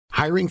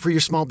Hiring for your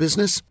small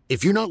business?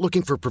 If you're not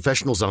looking for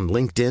professionals on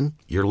LinkedIn,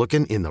 you're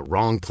looking in the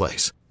wrong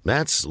place.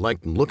 That's like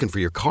looking for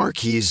your car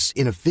keys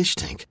in a fish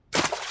tank.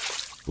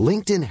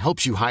 LinkedIn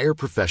helps you hire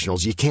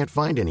professionals you can't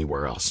find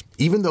anywhere else,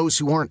 even those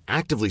who aren't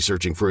actively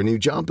searching for a new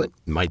job but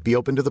might be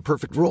open to the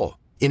perfect role.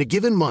 In a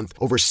given month,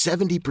 over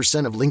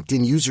 70% of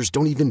LinkedIn users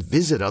don't even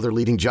visit other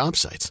leading job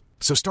sites.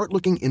 So start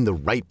looking in the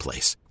right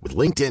place. With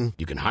LinkedIn,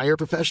 you can hire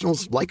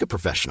professionals like a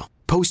professional.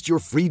 Post your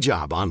free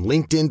job on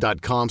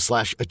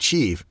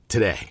linkedin.com/achieve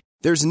today.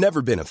 There's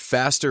never been a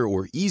faster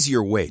or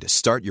easier way to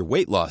start your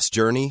weight loss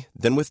journey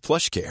than with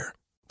PlushCare.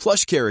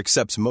 PlushCare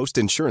accepts most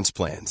insurance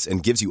plans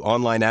and gives you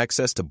online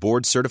access to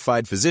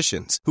board-certified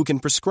physicians who can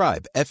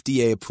prescribe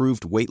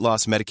FDA-approved weight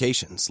loss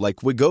medications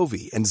like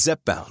Wegovy and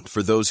Zepbound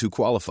for those who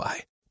qualify.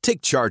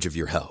 Take charge of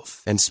your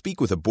health and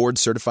speak with a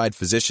board-certified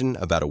physician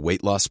about a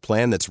weight loss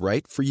plan that's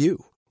right for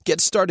you.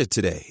 Get started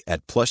today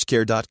at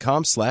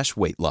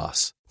plushcare.com/weight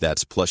loss.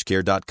 That's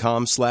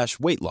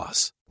plushcare.com/weight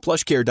loss.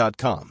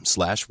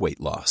 plushcare.com/weight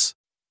loss.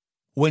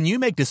 When you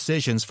make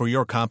decisions for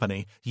your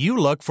company, you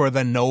look for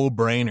the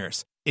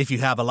no-brainers. If you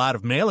have a lot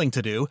of mailing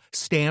to do,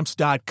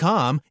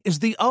 Stamps.com is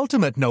the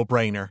ultimate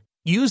no-brainer.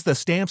 Use the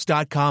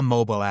Stamps.com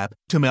mobile app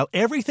to mail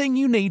everything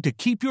you need to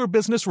keep your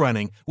business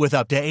running with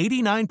up to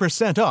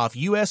 89% off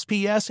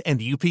USPS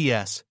and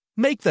UPS.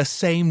 Make the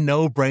same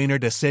no-brainer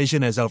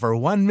decision as over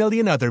 1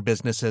 million other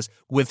businesses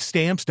with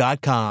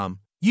Stamps.com.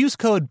 Use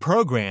code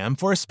PROGRAM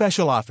for a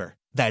special offer.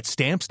 That's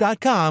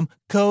Stamps.com,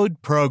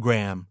 code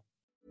PROGRAM.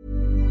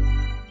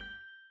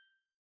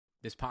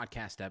 This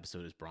podcast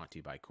episode is brought to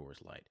you by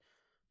Coors Light.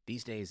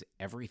 These days,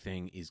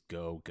 everything is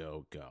go,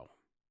 go, go.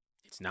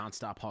 It's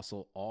nonstop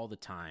hustle all the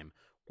time.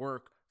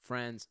 Work,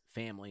 friends,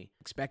 family.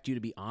 Expect you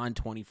to be on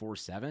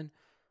 24/7?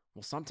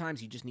 Well,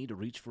 sometimes you just need to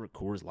reach for a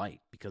Coors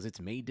Light because it's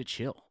made to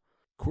chill.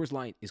 Coors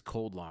Light is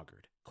cold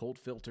lagered, cold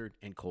filtered,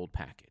 and cold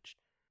packaged.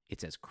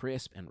 It's as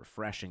crisp and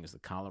refreshing as the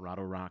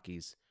Colorado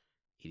Rockies.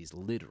 It is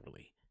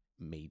literally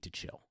made to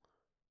chill.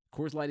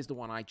 Coors Light is the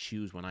one I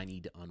choose when I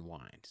need to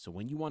unwind. So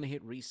when you want to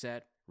hit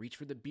reset, reach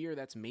for the beer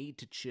that's made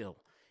to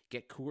chill.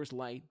 Get Coors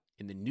Light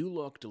in the new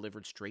look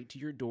delivered straight to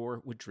your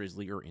door with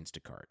Drizzly or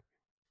Instacart.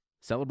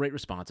 Celebrate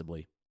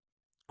responsibly.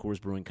 Coors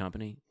Brewing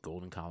Company,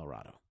 Golden,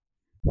 Colorado.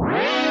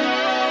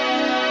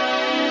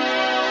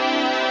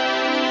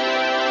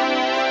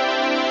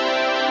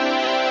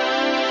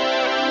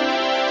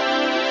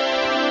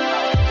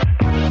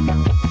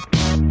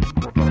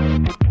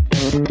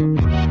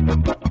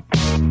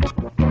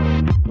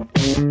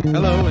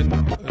 Hello and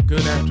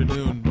good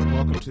afternoon.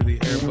 Welcome to the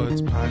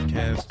Airbuds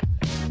Podcast.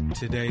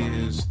 Today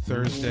is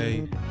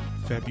Thursday,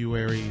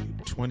 February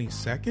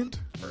 22nd?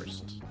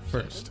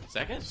 First.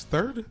 Second?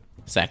 Third?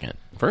 Second.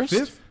 First?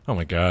 Fifth? Oh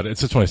my God,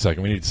 it's the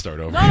 22nd. We need to start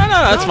over. No,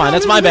 that's fine.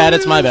 That's my bad.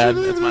 It's my bad.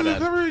 It's my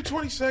bad. February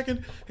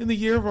 22nd in the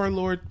year of our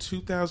Lord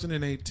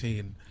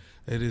 2018.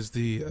 It is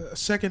the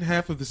second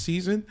half of the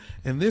season,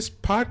 and this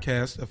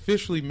podcast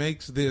officially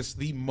makes this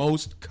the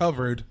most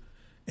covered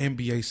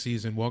NBA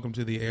season. Welcome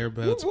to the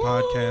Airbuds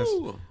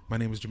Podcast. My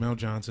name is Jamel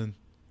Johnson.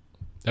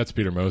 That's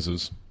Peter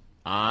Moses.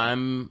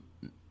 I'm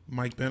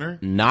Mike Benner.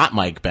 not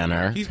Mike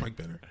Benner. He's Mike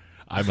Benner.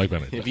 I'm Mike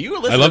Bennett. If you were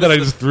I listening love to that I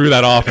this- just threw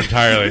that off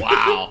entirely.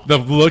 Wow. The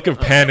look of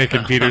panic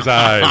in Peter's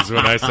eyes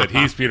when I said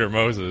he's Peter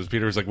Moses.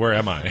 Peter was like, "Where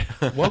am I?"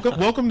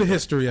 Welcome to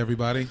history,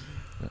 everybody.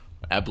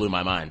 That blew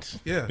my mind.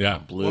 Yeah.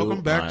 Blew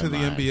Welcome back my to the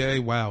mind. NBA.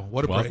 Wow,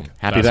 what a Welcome. break.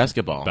 Happy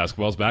basketball.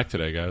 Basketball's back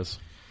today, guys.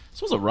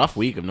 This was a rough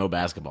week of no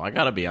basketball. I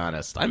got to be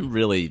honest. I'm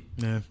really...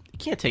 Yeah. You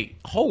can't take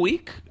a whole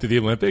week. Did the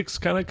Olympics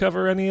kind of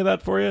cover any of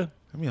that for you?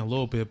 I mean, a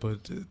little bit,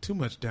 but too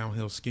much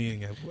downhill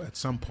skiing at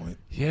some point.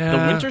 Yeah.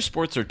 The winter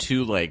sports are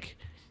too, like...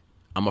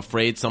 I'm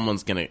afraid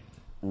someone's going to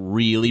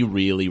really,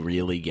 really,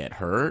 really get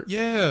hurt.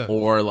 Yeah.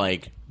 Or,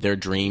 like, their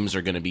dreams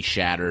are going to be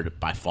shattered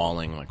by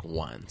falling, like,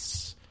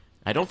 once.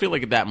 I don't feel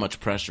like that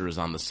much pressure is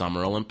on the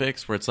Summer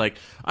Olympics, where it's like,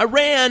 I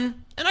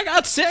ran, and I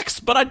got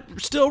 6, but I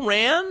still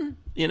ran.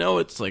 You know,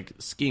 it's like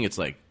skiing. It's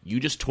like you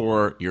just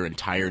tore your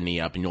entire knee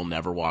up, and you'll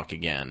never walk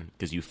again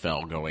because you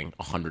fell going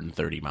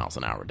 130 miles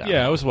an hour down.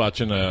 Yeah, I was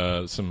watching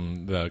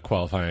the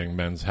qualifying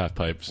men's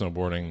halfpipe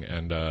snowboarding,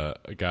 and a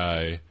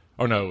guy...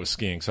 Oh, no, it was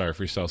skiing. Sorry,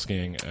 freestyle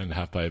skiing and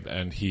halfpipe.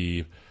 And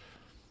he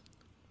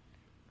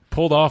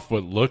pulled off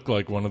what looked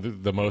like one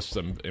of the most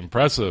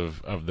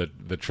impressive of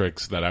the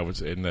tricks that I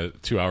was in the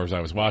 2 hours I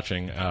was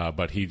watching.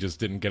 But he just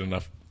didn't get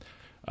enough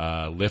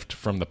lift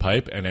from the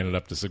pipe and ended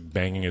up just like,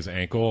 banging his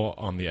ankle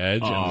on the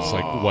edge and just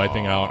like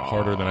wiping out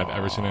harder than I've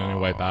ever seen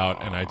anyone wipe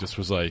out. And I just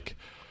was like,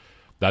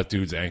 that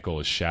dude's ankle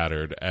is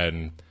shattered.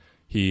 And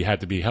he had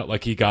to be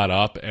like he got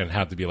up and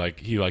had to be like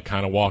he like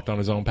kind of walked on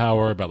his own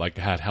power, but like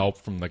had help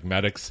from like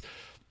medics.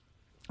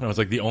 And I was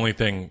like, the only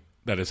thing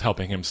that is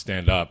helping him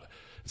stand up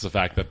is the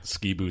fact that the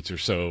ski boots are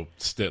so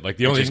stiff. Like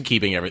the only just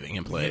keeping everything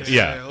in place.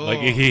 yeah,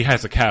 like he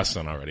has a cast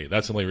on already.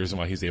 That's the only reason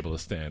why he's able to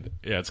stand.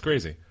 Yeah, it's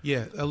crazy.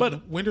 Yeah,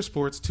 But- winter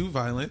sports, too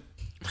violent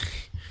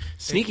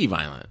Sneaky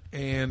violent.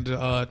 and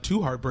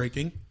too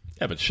heartbreaking.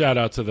 Yeah, but shout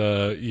out to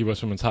the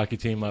U.S. women's hockey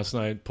team last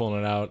night pulling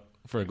it out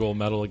for a gold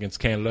medal against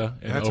Canada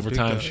in an That's a big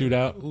overtime dub.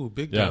 shootout. Ooh,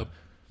 big yeah. dub.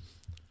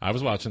 I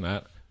was watching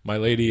that. My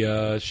lady,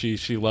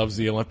 she loves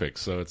the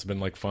Olympics, so it's been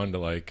like fun to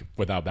like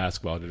without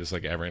basketball to just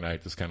like every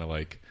night just kind of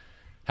like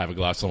have a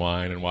glass of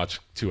wine and watch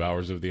 2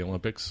 hours of the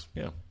Olympics.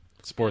 Yeah,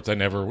 sports I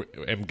never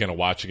am gonna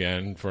watch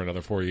again for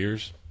another 4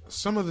 years.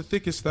 Some of the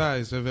thickest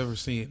thighs I've ever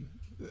seen.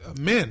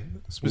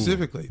 Men,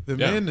 specifically. The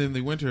men in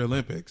the Winter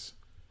Olympics.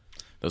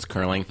 Those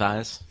curling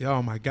thighs.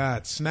 Oh, my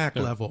God. Snack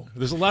level.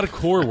 There's a lot of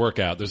core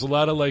workout. There's a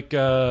lot of like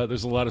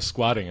there's a lot of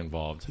squatting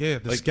involved. Yeah,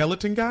 the like,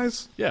 skeleton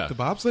guys? Yeah. The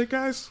bobsleigh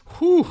guys?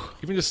 Whew.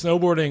 Even just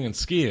snowboarding and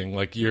skiing,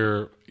 like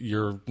your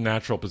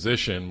natural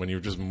position when you're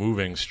just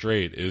moving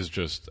straight is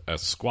just a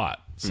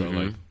squat. So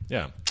like,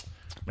 yeah.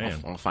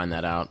 Man. I'll find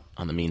that out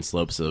on the mean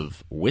slopes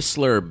of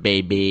Whistler,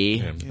 baby.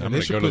 Yeah, I'm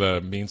going to go to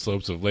the mean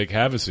slopes of Lake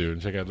Havasu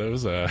and check out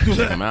those. Check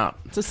them out.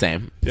 It's the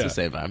same. It's the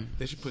same vibe.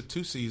 They should put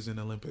 2 C's in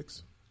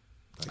Olympics.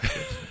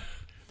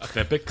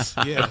 Olympics?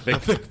 Yeah.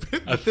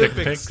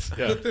 Olympics.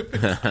 Yeah.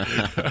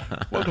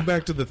 Welcome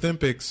back to the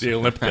Thimpics. The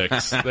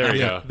Olympics. There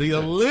you go. The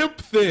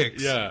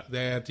Olympics. Yeah.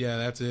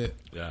 That's it.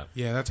 Yeah.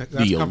 Yeah, that's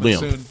the coming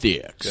soon.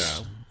 Olympics.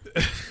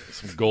 Yeah.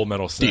 Some gold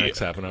medal snacks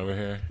happen over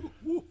here.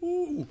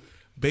 Ooh.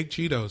 Baked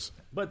Cheetos.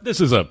 But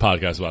this is a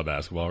podcast about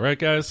basketball, right,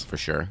 guys? For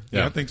sure.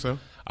 Yeah, I think so.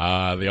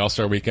 The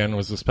All-Star weekend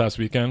was this past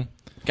weekend.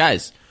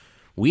 Guys,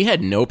 we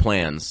had no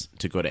plans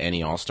to go to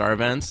any All-Star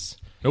events.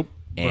 Nope.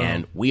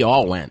 And we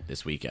all went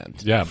this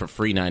weekend. Yeah. For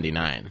free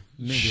 $99.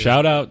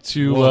 Shout out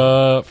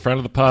to friend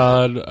of the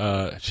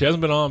pod. She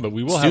hasn't been on, but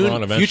we will have her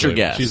on eventually. Future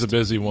guest. She's a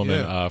busy woman.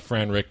 Yeah.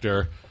 Fran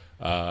Richter,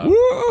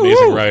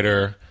 amazing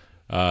writer,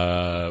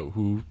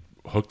 who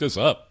hooked us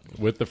up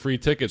with the free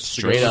tickets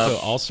Straight to go up. to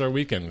All-Star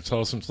Weekend.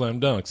 Saw some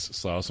slam dunks,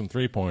 saw some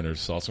three-pointers,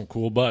 saw some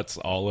cool butts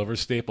all over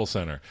Staples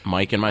Center.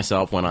 Mike and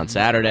myself went on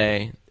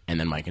Saturday, and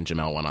then Mike and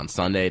Jamel went on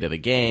Sunday to the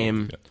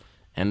game. Yeah.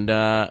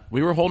 And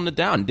we were holding it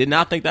down. Did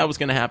not think that was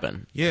going to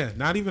happen. Yeah,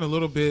 not even a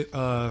little bit.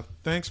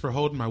 Thanks for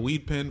holding my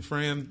weed pen,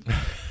 friend.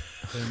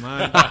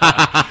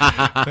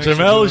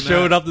 Jamel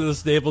showed up to the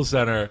Staples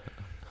Center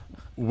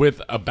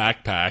with a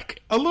backpack.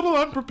 A little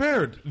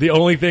unprepared. The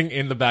only thing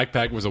in the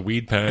backpack was a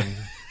weed pen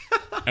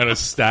and a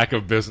stack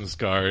of business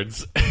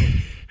cards.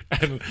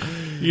 And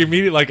he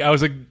immediately, like, I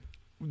was like,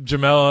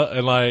 Jamel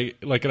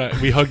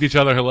and we hugged each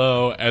other,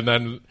 hello, and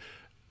then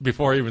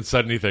before he even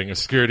said anything, a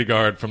security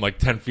guard from like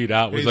 10 feet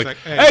out was He's like, like,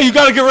 hey, you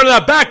got to get rid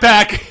of that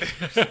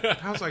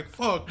backpack. I was like,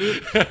 fuck,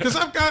 dude. Because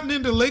I've gotten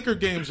into Laker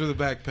games with a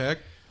backpack.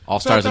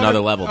 All-Star's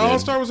another level, dude.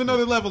 All-Star was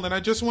another level, and I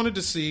just wanted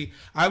to see.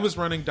 I was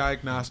running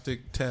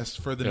diagnostic tests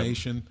for the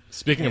nation.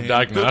 Speaking of and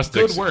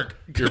diagnostics, good work.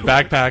 Your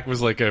backpack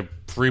was like a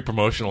free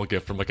promotional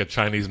gift from like a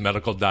Chinese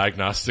medical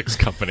diagnostics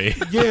company.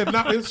 Yeah,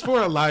 no, it was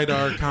for a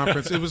LiDAR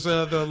conference. It was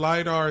the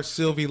LiDAR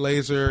Sylvie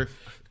Laser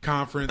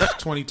Conference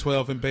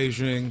 2012 in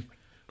Beijing,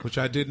 which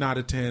I did not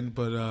attend,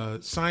 but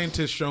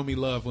scientists show me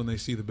love when they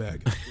see the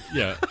bag.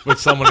 Yeah, with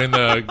someone in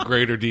the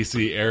greater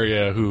DC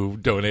area who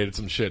donated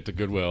some shit to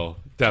Goodwill.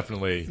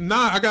 Definitely.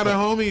 Nah, I got a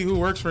homie who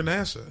works for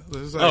NASA.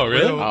 This is like Oh,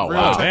 really? Real, Oh, real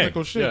wow.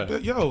 technical Dang. shit.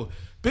 Yeah. Yo,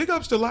 big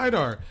ups to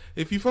LiDAR.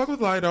 If you fuck with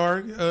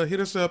LiDAR,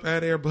 hit us up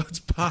at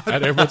AirbudsPod.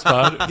 At Everyone's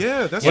Pod?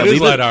 Yeah, that's What what is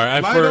leave it-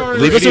 LiDAR? LiDAR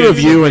Leave us a Yeah.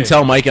 review and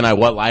tell Mike and I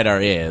what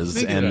LiDAR is.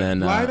 Nigga, And then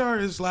LiDAR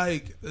is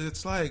like,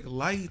 it's like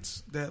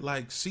lights that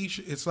like see,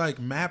 it's like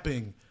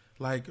mapping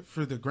like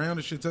for the ground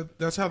and shit.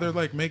 That's how they're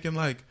like making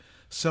like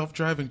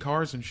self-driving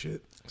cars and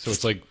shit. So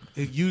it's like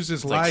It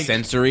uses like light.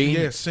 sensory?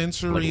 Yeah,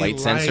 sensory. Like light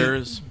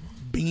sensors?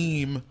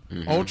 Beam,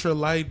 ultra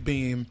light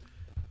beam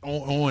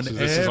on So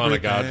this is on a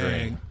God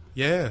everything. ring.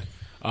 Yeah. dude,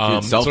 so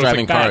it's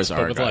self-driving like cars bats, but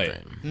are with God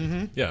light.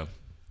 Ring. Yeah.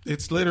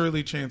 It's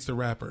literally Chance the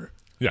Rapper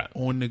Yeah.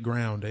 on the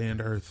ground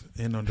and earth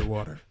and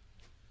underwater.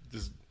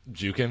 Just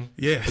juking?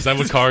 Yeah. Is that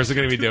what cars are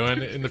going to be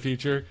doing in the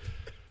future?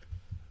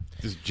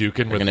 Just juking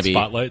They're with going to be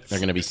spotlights? They're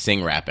going to be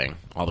sing rapping.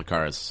 All the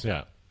cars.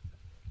 Yeah.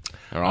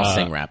 They're all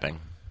sing rapping.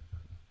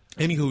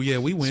 Anywho, yeah,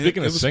 we went.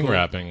 Speaking It of was sing cool.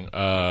 rapping,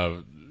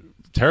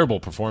 terrible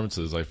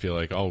performances, I feel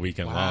like, all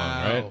weekend long,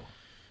 right? Wow.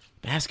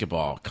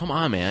 Basketball. Come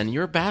on, man.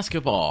 You're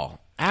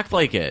basketball. Act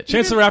like it.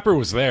 Chance the Rapper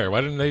was there.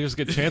 Why didn't they just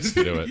get Chance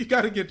to do You it?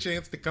 got to get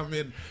Chance to come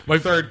in My-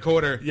 third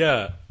quarter.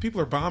 Yeah.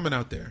 People are bombing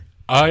out there.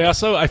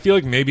 I feel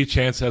like maybe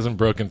Chance hasn't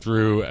broken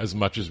through as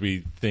much as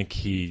we think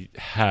he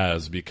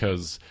has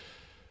because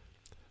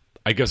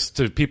I guess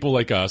to people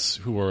like us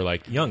who are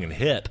like young and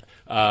hip,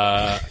 we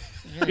That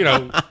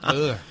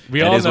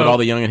all is know, what all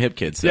the young and hip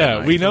kids say. yeah,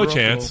 Mike. we know real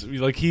Chance. cool.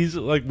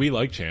 We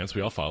like Chance.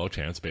 We all follow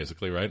Chance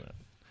basically, right?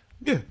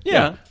 Yeah.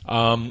 Yeah.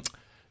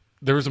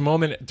 There was a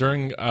moment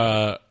during,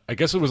 I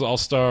guess it was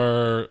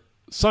All-Star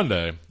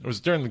Sunday. It was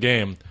during the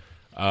game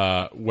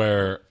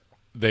where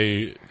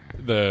the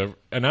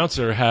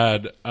announcer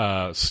had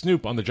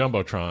Snoop on the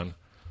Jumbotron,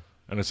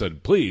 and it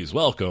said, "Please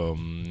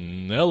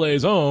welcome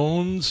LA's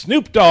own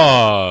Snoop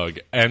Dogg."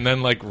 And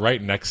then, like, right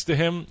next to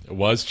him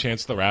was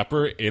Chance the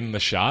Rapper in the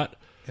shot.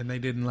 And they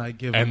didn't like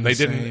give And him they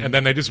the didn't, same- and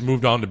then they just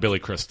moved on to Billy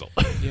Crystal.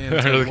 Yeah,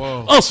 it's They're like, like,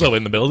 whoa. also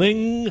in the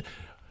building,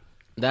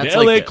 That's the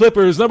LA like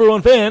Clippers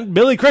 #1 fan,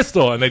 Billy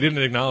Crystal, and they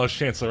didn't acknowledge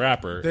Chance the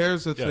Rapper.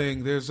 There's a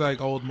thing. There's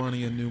like old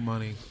money and new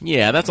money.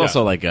 Yeah, that's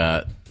also like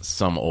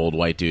some old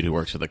white dude who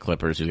works for the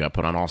Clippers who got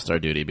put on All-Star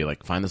duty be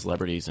like, find the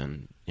celebrities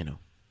and,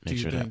 make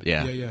sure that.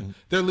 Yeah.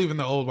 They're leaving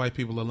the old white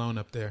people alone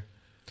up there.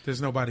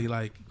 There's nobody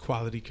like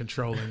quality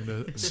controlling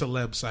the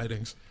celeb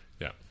sightings.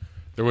 Yeah.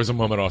 There was a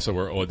moment also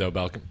where Odell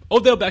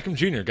Beckham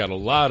Jr. got a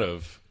lot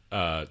of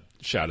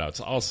shout-outs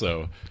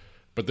also.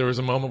 But there was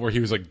a moment where he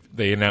was like,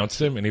 they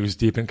announced him and he was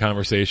deep in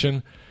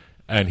conversation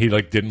and he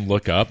like didn't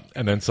look up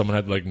and then someone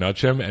had to like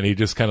nudge him and he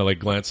just kind of like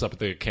glanced up at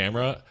the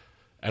camera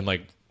and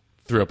like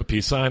threw up a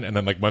peace sign and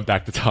then like went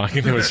back to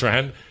talking to his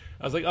friend.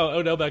 I was like, oh,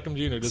 Odell Beckham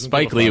Jr. doesn't.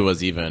 Spike Lee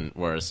was even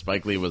worse.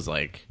 Spike Lee was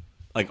like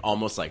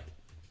almost like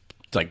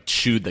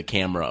shooed the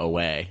camera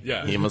away.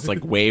 Yeah. He almost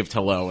like waved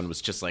hello and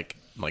was just like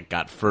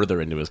got further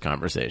into his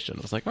conversation.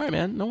 I was like, all right,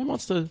 man, no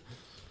one's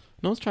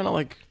trying to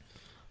like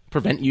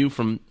prevent you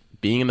from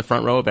being in the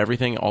front row of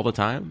everything all the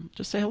time.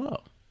 Just say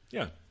hello.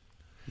 Yeah.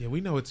 Yeah,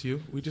 we know it's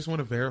you. We just want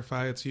to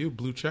verify it's you.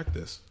 Blue check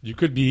this. You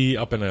could be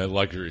up in a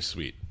luxury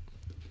suite.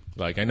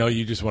 Like, I know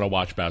you just want to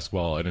watch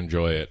basketball and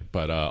enjoy it,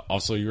 but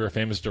also you're a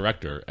famous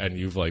director, and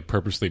you've, like,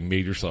 purposely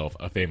made yourself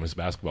a famous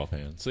basketball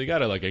fan. So you got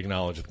to, like,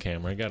 acknowledge the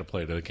camera. You got to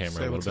play to the camera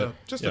Say a what's little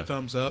bit. up. Just a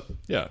thumbs up.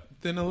 Yeah.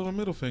 Then a little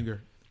middle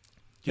finger.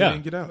 Yeah.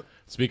 Get out.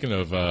 Speaking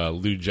of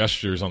lewd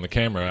gestures on the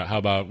camera, how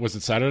about, was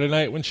it Saturday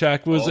night when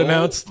Shaq was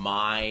announced? Oh,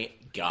 my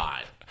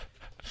God.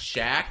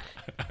 Shaq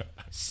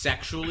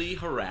sexually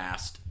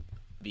harassed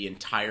the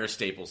entire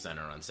Staples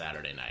Center on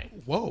Saturday night.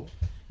 Whoa.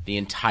 The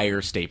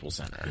entire Staples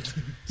Center.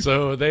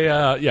 So they,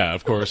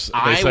 of course.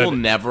 I will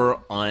never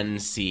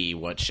unsee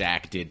what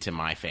Shaq did to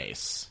my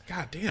face.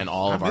 God damn. And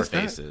all of our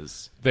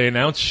faces. They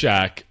announced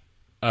Shaq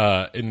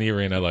in the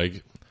arena,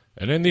 like,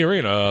 and in the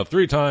arena,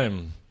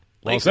 3-time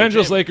Los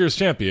Angeles Lakers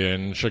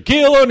champion,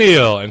 Shaquille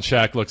O'Neal. And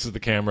Shaq looks at the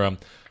camera,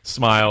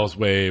 smiles,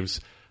 waves,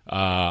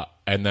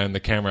 and then the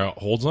camera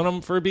holds on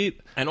him for a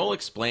beat. And I'll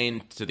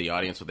explain to the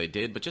audience what they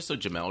did, but just so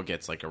Jamel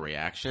gets like a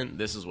reaction,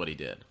 this is what he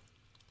did.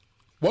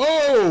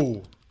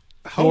 Whoa!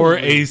 For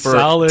a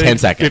solid 10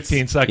 seconds.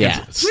 15 seconds.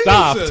 Yeah.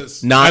 Stopped.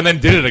 Jesus. And then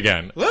did it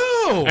again.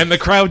 Whoa! And the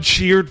crowd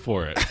cheered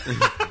for it.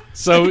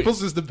 So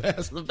Staples is the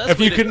best. if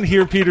you couldn't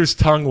hear Peter's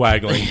tongue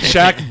waggling,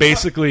 Shaq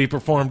basically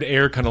performed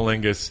air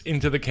cunnilingus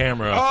into the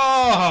camera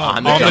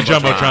on the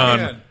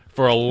Jumbotron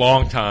for a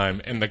long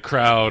time, and the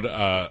crowd.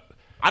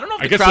 I don't know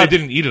if I guess they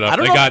didn't eat it up.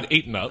 They got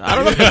eaten up. I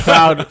don't know if the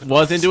crowd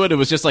was into it. It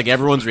was just like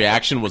everyone's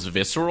reaction was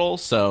visceral,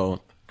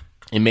 so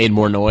it made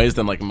more noise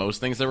than like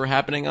most things that were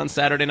happening on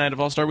Saturday night of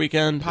All-Star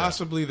Weekend.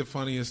 Possibly the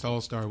funniest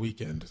All-Star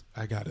Weekend,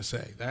 I gotta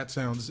say.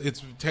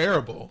 It's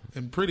terrible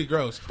and pretty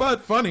gross,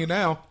 but funny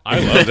now. I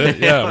loved it.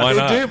 Yeah, why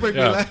not? It did make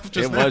me laugh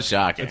just It now. was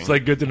shocking. It's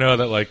like good to know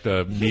that like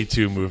the Me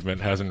Too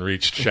movement hasn't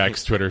reached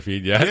Shaq's Twitter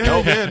feed yet.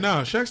 Yeah, no,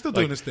 Shaq's still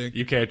doing Like, his thing.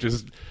 you can't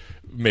just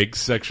make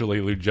sexually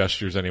lewd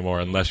gestures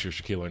anymore unless you're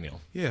Shaquille O'Neal.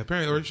 Yeah,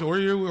 apparently, or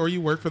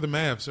you work for the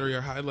Mavs, or you're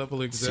a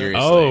high-level exec.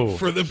 Seriously. Oh,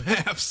 For the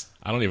Mavs.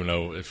 I don't even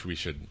know if we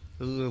should.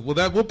 Well,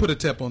 we'll put a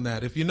tip on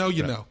that. If you know,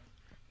 you know.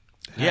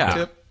 Yeah.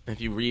 Tip.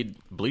 If you read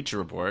Bleacher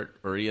Report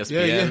or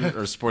ESPN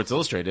or Sports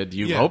Illustrated,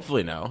 you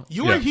hopefully know.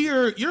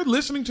 You're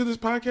listening to this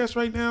podcast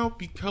right now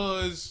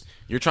because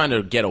You're trying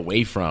to get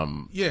away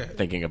from Yeah.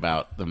 thinking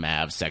about the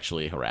Mavs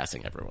sexually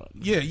harassing everyone.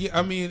 Yeah.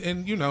 I mean,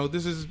 and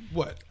this is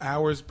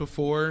hours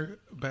before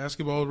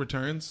basketball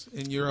returns,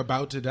 and you're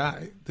about to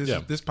die. This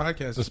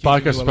podcast. This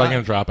podcast is probably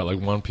going to drop at like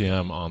 1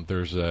 p.m. on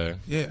Thursday.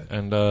 Yeah.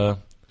 And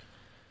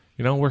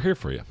we're here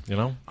for you.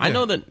 I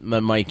know that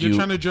Mike, You're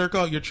trying to jerk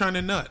off. You're trying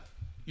to nut.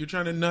 You're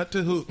trying to nut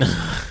to hoops.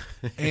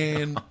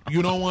 And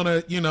you don't want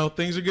to,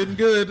 things are getting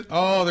good.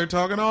 Oh, they're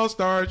talking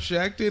All-Star.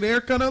 Shaq did air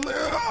cunnilingus.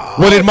 Oh,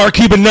 What did Mark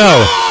Cuban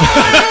know?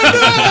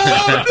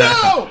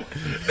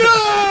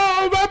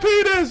 no, my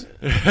penis.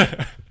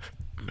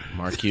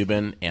 Mark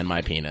Cuban and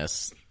my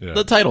penis. Yeah.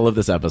 The title of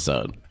this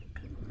episode.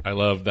 I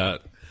love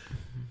that.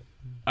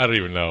 I don't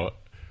even know.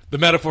 The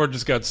metaphor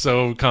just got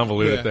so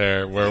convoluted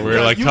there, where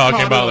we're like you talking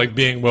caught about up. like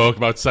being woke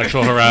about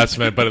sexual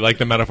harassment, but like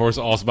the metaphor is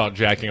also about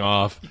jacking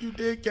off. You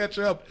did catch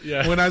up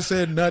Yeah. when I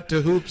said nut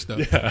to hoops stuff.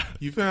 Yeah.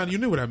 You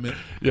knew what I meant.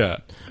 Yeah.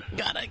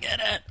 Gotta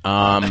get it.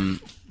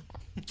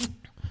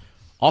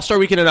 All-Star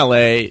Weekend in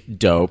LA,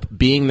 dope.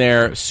 Being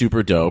there,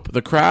 super dope.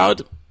 The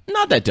crowd,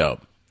 not that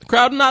dope. The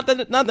crowd, not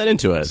that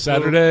into it.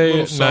 Saturday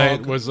Little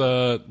night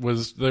sog.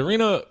 was the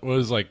arena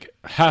was like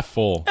half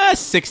full.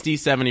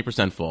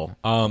 60-70% full.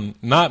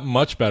 Not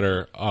much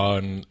better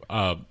on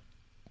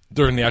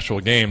during the actual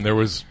game. There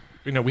was,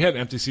 we had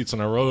empty seats in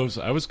our rows.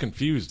 I was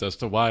confused as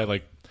to why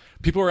like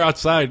people were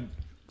outside.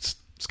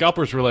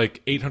 Scalpers were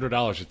like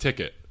 $800 a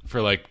ticket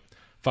for like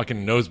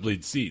fucking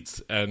nosebleed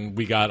seats, and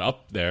we got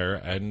up there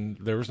and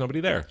there was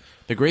nobody there.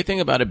 The great thing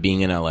about it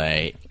being in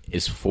LA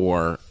is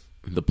for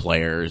the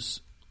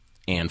players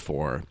and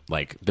for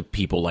like the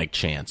people like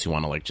Chance who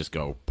want to like just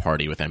go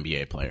party with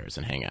NBA players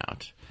and hang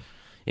out.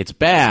 It's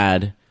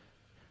bad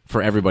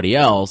for everybody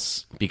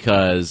else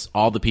because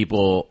all the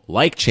people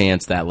like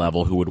Chance that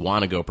level who would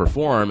want to go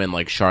perform in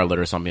like Charlotte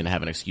or something to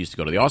have an excuse to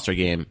go to the All-Star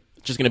game,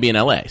 just going to be in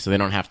LA, so they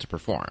don't have to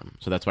perform.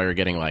 So that's why you're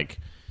getting like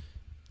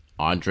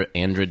Andra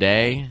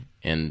Day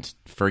and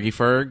Fergie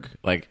Ferg.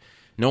 Like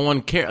no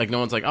one cares. Like, no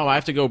one's like, oh, I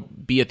have to go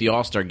be at the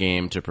All-Star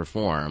game to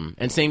perform.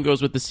 And same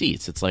goes with the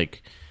seats. It's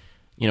like,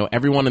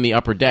 everyone in the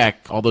upper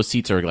deck, all those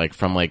seats are like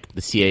from like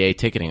the CAA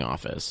ticketing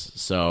office.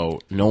 So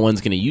no one's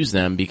going to use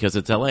them because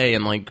it's LA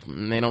and like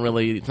they don't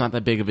really, it's not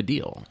that big of a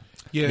deal.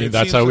 Yeah, I mean,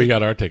 that's how we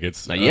got our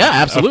tickets. Yeah,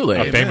 absolutely.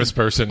 A famous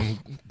person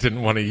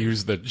didn't want to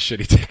use the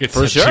shitty tickets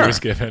For that sure. she was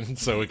given,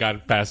 so it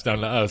got passed down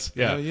to us.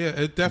 Yeah, yeah,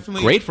 it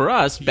definitely Great for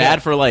us,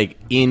 bad for like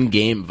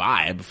in-game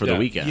vibe for the Yeah.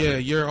 weekend. Yeah,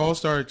 your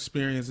All-Star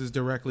experience is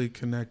directly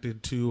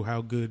connected to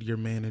how good your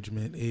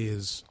management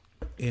is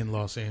in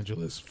Los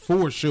Angeles,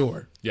 for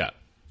sure. yeah.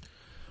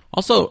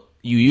 Also,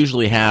 you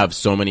usually have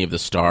so many of the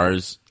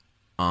stars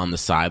on the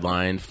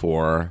sideline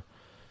for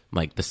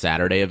like the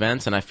Saturday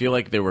events, and I feel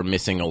like they were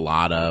missing a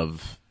lot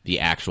of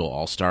the actual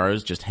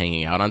All-Stars just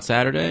hanging out on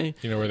Saturday.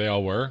 You know where they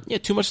all were? Yeah,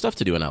 too much stuff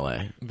to do in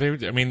LA.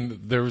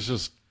 There was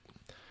just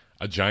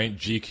a giant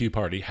GQ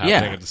party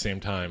happening Yeah. at the same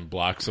time,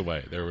 blocks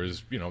away. There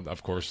was,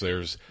 of course,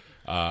 there's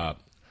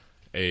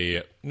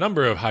a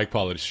number of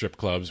high-quality strip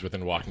clubs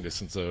within walking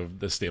distance of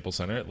the Staples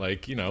Center.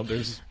 Like,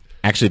 there's...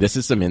 Actually, this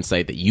is some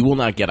insight that you will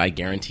not get, I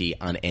guarantee,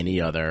 on any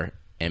other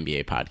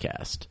NBA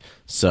podcast.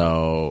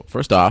 So,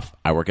 first off,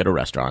 I work at a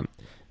restaurant.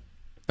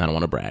 I don't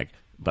want to brag,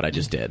 but I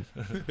just did.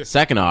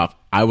 Second off,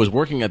 I was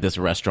working at this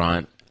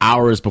restaurant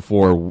hours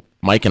before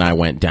Mike and I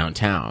went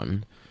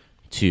downtown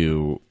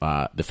to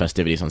the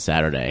festivities on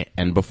Saturday.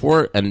 And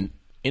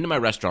into my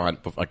restaurant,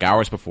 like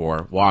hours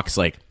before, walks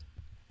like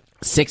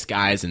 6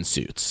 guys in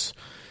suits.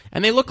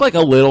 And they look like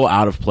a little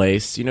out of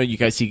place. You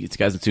guys see these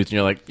guys in suits, and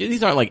you're like,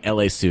 these aren't like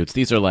LA suits.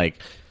 These are like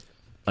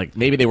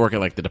maybe they work at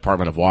like the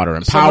Department of Water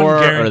and Power,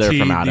 or they're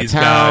from out of these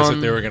guys that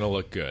town. they were going to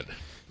look good.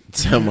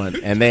 Someone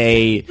and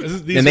they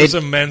These are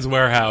some Men's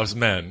Warehouse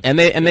men. and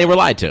they were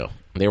lied to.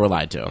 They were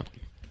lied to.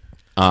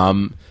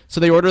 So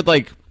they ordered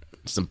like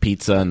some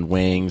pizza and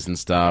wings and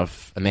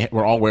stuff, and they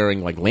were all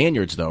wearing like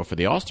lanyards though for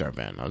the All-Star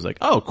event. I was like,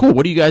 oh, cool.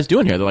 What are you guys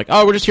doing here? They're like,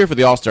 oh, we're just here for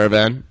the All-Star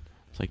event.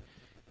 It's like,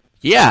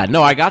 yeah,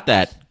 no, I got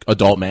that.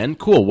 Adult men,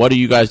 cool. What are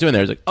you guys doing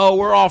there? It's like, oh,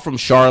 we're all from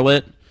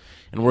Charlotte,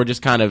 and we're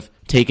just kind of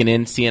taking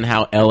in, seeing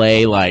how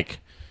LA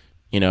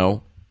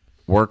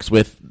works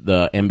with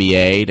the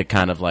NBA to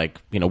kind of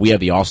like, we have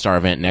the All-Star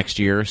event next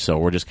year, so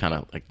we're just kind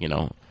of like,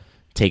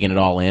 taking it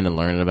all in and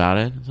learning about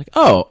it. It's like,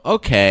 oh,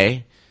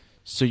 okay.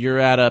 So you're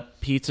at a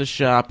pizza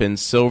shop in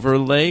Silver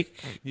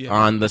Lake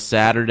on the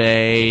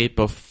Saturday,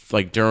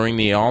 during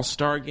the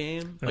All-Star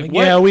game? Like,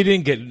 what? Yeah, we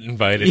didn't get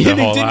invited. Yeah, a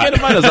they whole did lot. get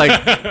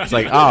invited. It's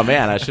like, oh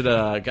man, I should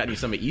have gotten you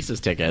some of Issa's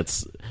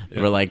tickets. They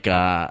were like,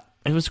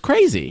 it was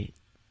crazy.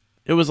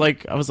 It was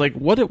like, I was like,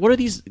 what are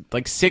these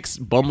like 6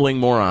 bumbling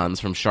morons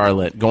from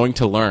Charlotte going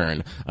to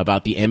learn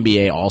about the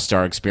NBA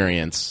All-Star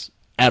experience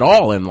at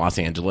all in Los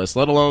Angeles,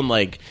 let alone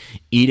like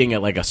eating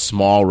at like a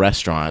small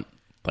restaurant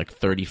like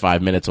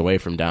 35 minutes away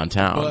from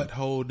downtown. But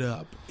hold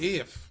up.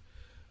 If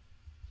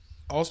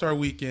All-Star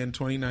Weekend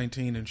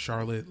 2019 in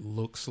Charlotte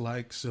looks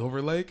like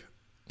Silver Lake,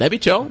 That'd be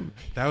chill.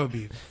 that would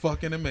be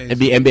fucking amazing. It'd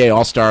be NBA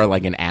All-Star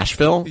like in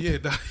Asheville. Yeah,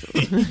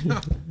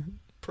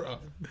 bro.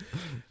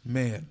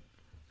 Man,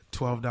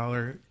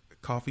 $12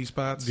 coffee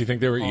spots. Do you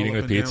think they were all eating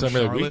up the and pizza? down I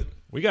mean, like, Charlotte.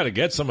 we got to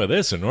get some of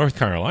this in North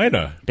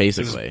Carolina.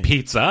 Basically.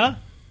 This is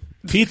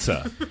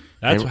pizza.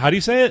 That's how do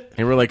you say it?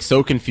 And we're like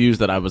so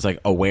confused that I was like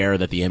aware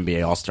that the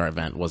NBA All-Star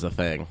event was a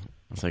thing.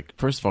 It's like,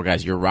 first of all,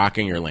 guys, you're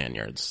rocking your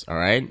lanyards, all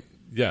right?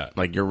 Yeah.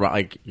 Like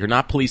you're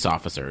not police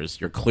officers.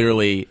 You're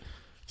clearly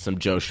some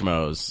Joe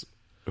Schmoes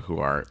who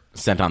are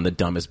sent on the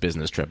dumbest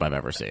business trip I've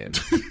ever seen.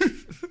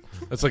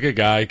 That's like a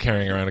guy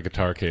carrying around a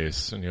guitar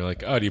case, and you're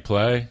like, "Oh, do you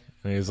play?"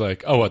 And he's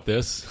like, "Oh, what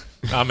this?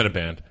 No, I'm in a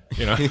band."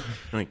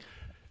 Like,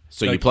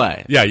 so you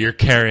play? Yeah, you're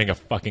carrying a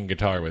fucking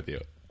guitar with you.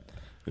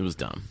 It was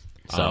dumb.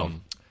 So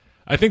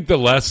I think the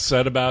less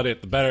said about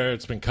it, the better.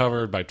 It's been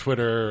covered by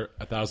Twitter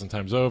 1,000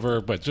 times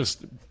over. But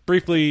just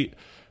briefly,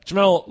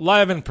 Jamel,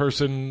 live in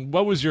person,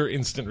 what was your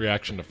instant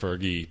reaction to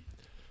Fergie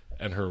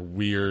and her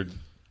weird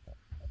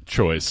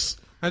choice?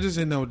 I just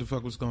didn't know what the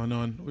fuck was going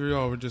on. We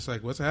all were just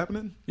like, what's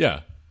happening?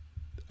 Yeah.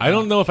 I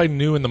don't know if I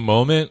knew in the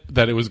moment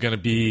that it was going to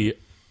be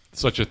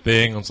such a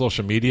thing on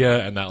social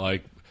media, and that,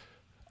 like,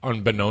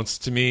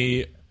 unbeknownst to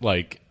me,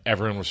 like,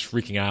 everyone was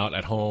freaking out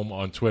at home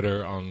on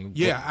Twitter.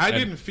 I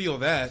didn't feel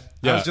that.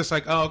 Yeah. I was just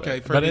like, oh,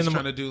 okay, But in Fergie's the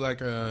trying to do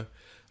like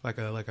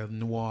a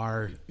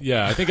noir.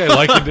 Yeah, I think I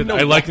likened it.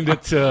 I likened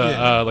it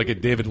to like a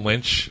David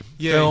Lynch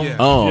film. Yeah.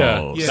 Oh,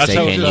 Yeah. say That's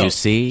how can it you was.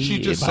 see? She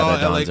just by saw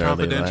the L.A. dawn's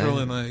early Confidential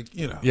light?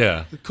 and like,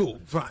 Yeah. cool,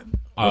 fine.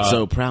 But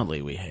so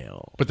proudly we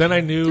hail. But then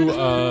I knew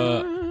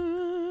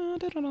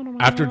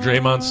after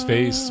Draymond's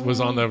face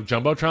was on the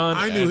jumbotron,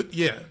 I knew,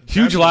 yeah.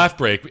 huge That's- laugh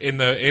break in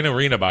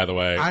arena. By the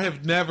way, I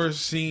have never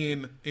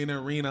seen an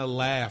arena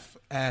laugh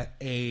at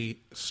a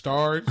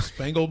Star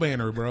Spangled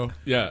Banner, bro.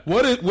 Yeah.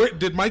 Where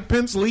did Mike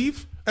Pence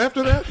leave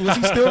after that? Was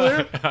he still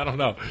there? I don't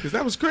know. Because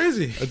that was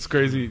crazy. It's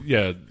crazy.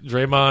 Yeah,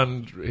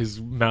 Draymond,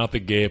 his mouth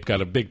agape,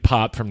 got a big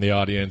pop from the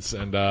audience,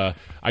 and I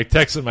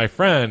texted my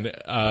friend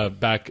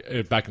back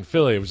in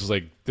Philly. It was just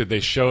like, did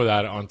they show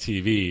that on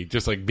TV?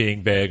 Just like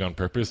being vague on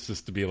purpose,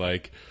 just to be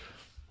like,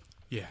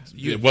 Yeah.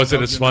 It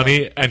wasn't as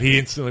funny, and he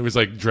instantly was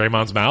like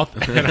Draymond's mouth,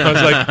 and I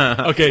was like,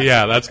 okay,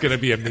 yeah, that's gonna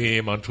be a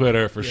meme on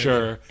Twitter for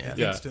sure.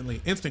 Yeah.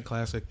 Instantly, instant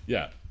classic.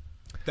 Yeah.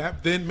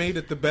 That then made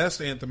it the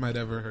best anthem I'd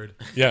ever heard.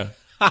 Yeah.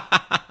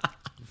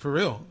 For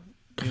real,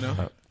 you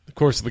know. Of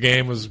course, the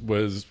game was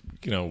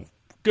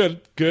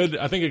good.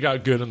 I think it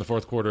got good in the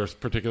fourth quarter,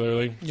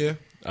 particularly. Yeah.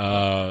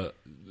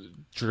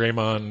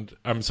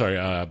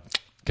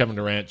 Kevin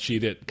Durant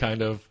cheated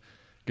kind of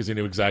because he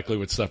knew exactly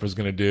what Steph was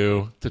going to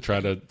do to try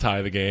to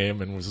tie the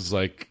game, and was just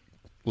like,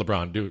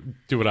 LeBron,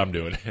 do what I'm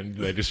doing, and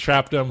they just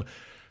trapped him.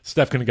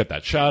 Steph couldn't get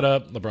that shot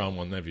up. LeBron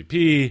won the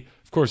MVP.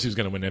 Of course, he's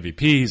going to win MVP.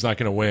 He's not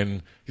going to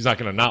win. He's not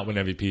going to not win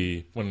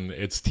MVP when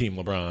it's Team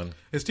LeBron.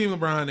 It's Team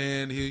LeBron,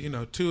 and he,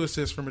 2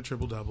 assists from a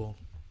triple double.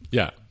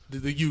 Yeah,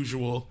 the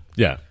usual.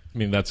 Yeah, I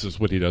mean that's just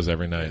what he does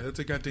every night. Yeah, that's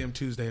a goddamn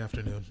Tuesday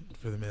afternoon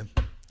for the man.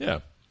 Yeah,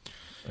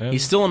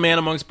 he's still a man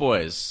amongst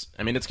boys.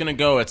 I mean, it's going to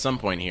go at some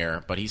point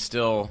here, but it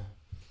still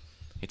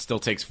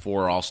takes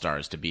 4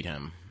 All-Stars to beat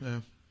him. Yeah,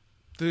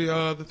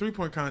 the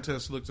 3-point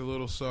contest looked a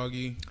little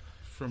soggy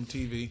from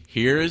TV.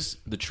 Here's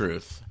the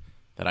truth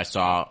that I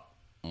saw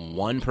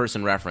one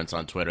person reference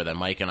on Twitter that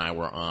Mike and I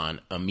were on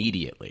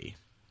immediately.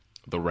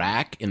 The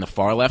rack in the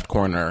far left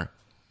corner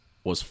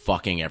was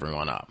fucking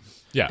everyone up.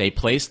 Yeah. They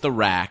placed the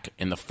rack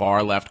in the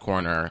far left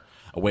corner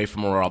away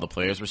from where all the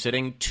players were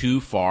sitting, too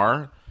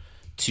far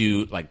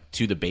to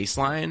the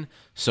baseline.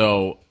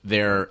 So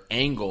their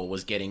angle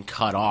was getting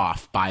cut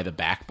off by the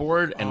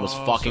backboard and was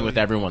fucking with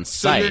everyone's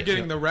sight. So you're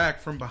getting the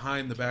rack from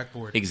behind the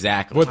backboard.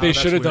 Exactly. What they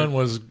should have done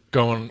was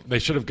they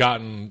should have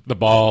gotten the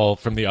ball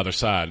from the other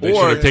side. They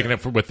should have taken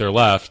it with their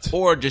left.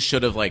 Or just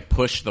should have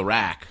pushed the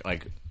rack a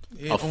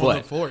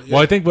foot. Floor,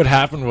 Well, I think what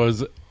happened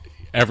was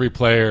every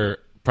player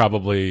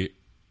probably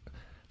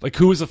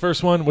who was the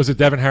first one? Was it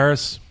Devin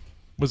Harris?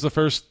 Was the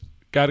first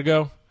guy to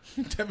go?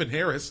 Devin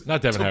Harris.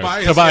 Not Devin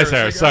Harris. Tobias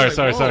Harris.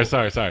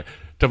 Sorry.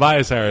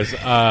 Tobias Harris.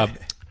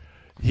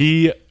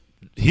 He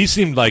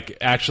seemed like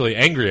actually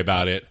angry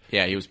about it.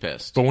 Yeah, he was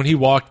pissed. But when he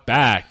walked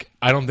back,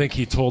 I don't think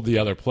he told the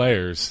other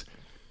players,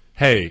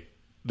 "Hey,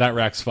 that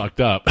rack's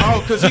fucked up." Oh,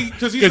 because he's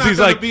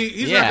not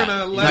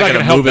going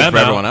to help it for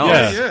everyone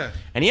else. Yeah.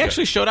 And he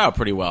actually showed out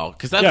pretty well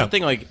because that's the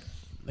thing. Like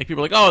people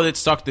are like, "Oh, it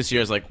sucked this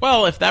year." It's like,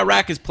 well, if that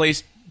rack is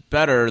placed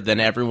better, then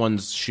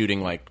everyone's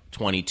shooting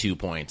 22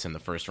 points in the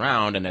first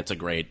round, and it's a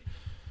great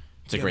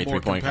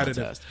 3-point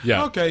contest.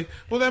 Yeah. Okay.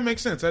 Well, that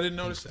makes sense. I didn't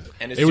notice that.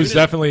 And it was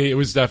definitely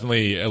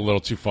a little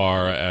too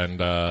far,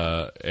 and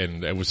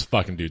it was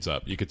fucking dudes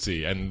up. You could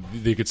see, and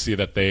you could see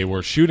that they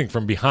were shooting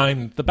from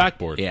behind the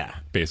backboard. Yeah,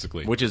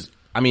 basically, which is,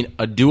 I mean,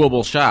 a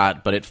doable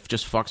shot, but it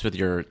just fucks with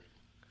your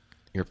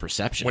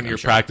perception when you're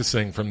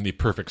practicing from the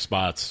perfect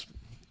spots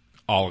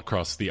all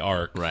across the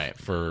arc, right,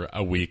 for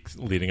a week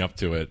leading up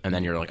to it, and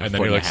then you're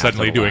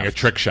suddenly doing a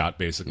trick shot,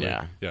 basically.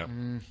 Yeah.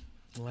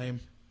 Lame.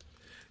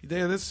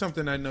 Yeah, that's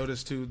something I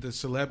noticed too. The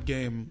celeb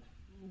game,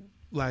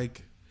 there's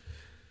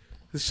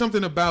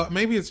something about,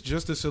 maybe it's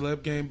just a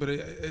celeb game, but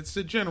it's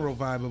the general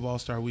vibe of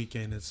All-Star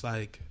Weekend. It's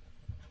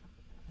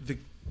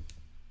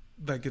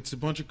it's a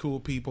bunch of cool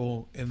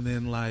people, and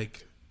then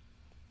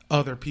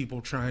other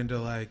people trying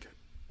to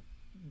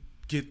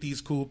get these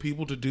cool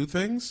people to do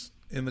things,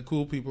 and the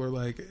cool people are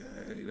like,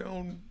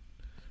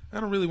 I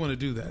don't really want to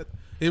do that.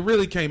 It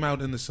really came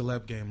out in the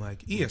celeb game.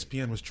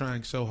 ESPN was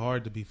trying so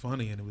hard to be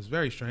funny, and it was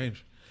very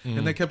strange. Mm-hmm.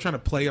 And they kept trying to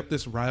play up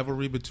this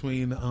rivalry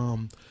between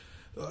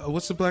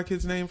what's the black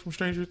kid's name from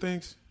Stranger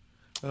Things?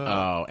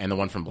 And the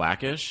one from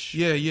Blackish?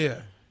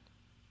 Yeah.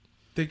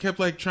 They kept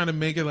trying to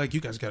make it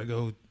you guys gotta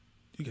go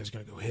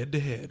head to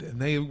head.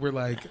 And they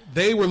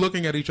were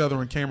looking at each other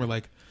on camera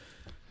what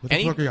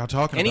the fuck are y'all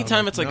talking about?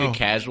 Anytime it's a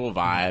casual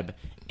vibe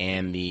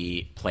and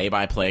the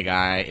play-by-play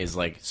guy is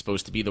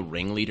supposed to be the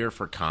ringleader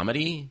for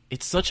comedy,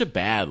 it's such a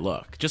bad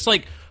look. Just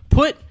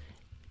put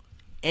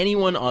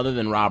anyone other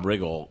than Rob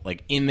Riggle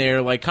in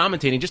there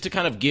commentating, just to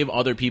kind of give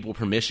other people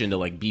permission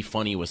to be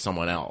funny with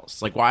someone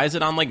else. Why is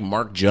it on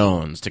Mark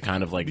Jones to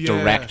kind of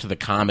direct the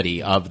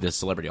comedy of this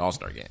Celebrity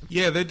All-Star game?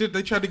 Yeah, they did.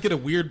 They tried to get a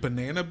weird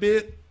banana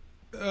bit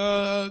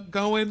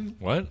going.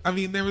 What? I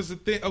mean, there was a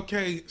thing.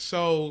 Okay,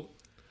 so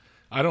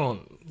I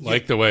don't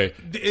like the way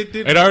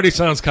it already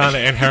sounds kind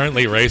of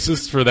inherently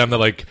racist for them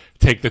to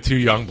take the two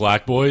young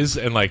black boys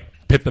and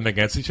pit them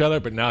against each other,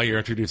 but now you're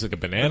introducing a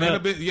banana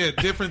bit,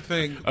 different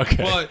thing.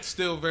 Okay. But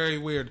still very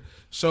weird.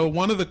 So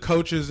one of the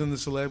coaches in the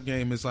celeb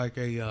game is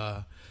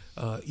a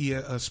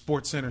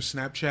Sports Center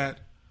Snapchat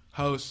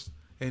host,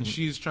 and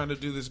she's trying to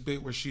do this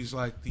bit where she's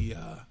the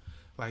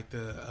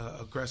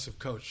aggressive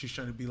coach. She's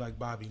trying to be like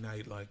Bobby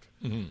Knight,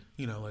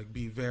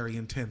 be very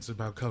intense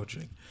about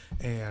coaching.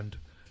 And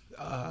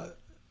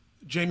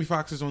Jamie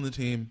Foxx is on the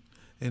team,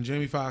 and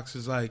Jamie Foxx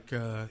is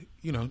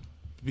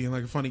being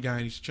a funny guy,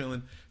 and he's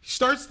chilling. He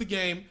starts the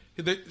game.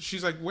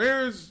 She's like,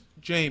 "Where's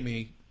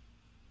Jamie?"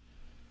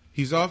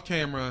 He's off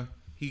camera.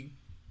 He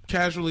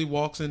casually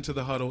walks into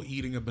the huddle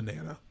eating a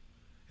banana.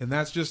 And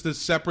that's just a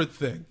separate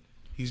thing.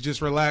 He's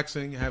just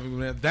relaxing, having a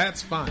banana.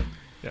 That's fine.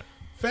 Yeah.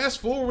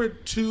 Fast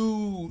forward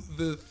to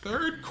the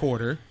third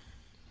quarter.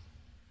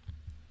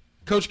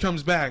 Coach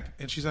comes back,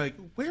 and she's like,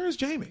 "Where is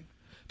Jamie?"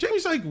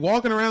 Jamie's like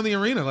walking around the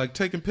arena, like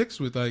taking pics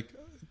with, like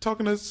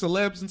talking to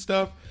celebs and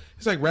stuff.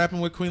 He's like rapping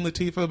with Queen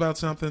Latifah about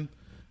something,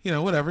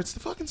 whatever. It's the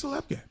fucking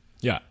celeb game.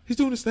 Yeah. He's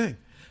doing his thing.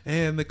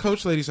 And the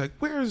coach lady's like,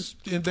 "Where's?"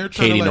 And they're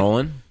trying Katie to, like,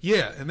 Nolan?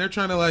 Yeah, and they're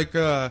trying to, like,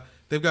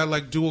 they've got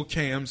like dual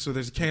cams. So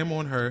there's a cam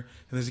on her, and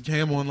there's a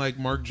cam on like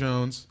Mark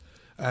Jones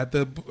at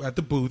the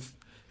booth.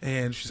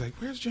 And she's like,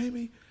 "Where's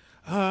Jamie?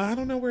 I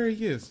don't know where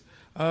he is.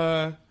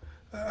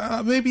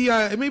 Maybe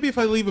if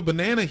I leave a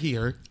banana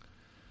here,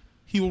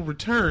 he will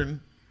return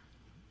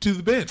to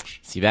the bench."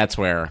 See, that's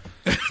where,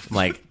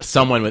 like,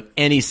 someone with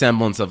any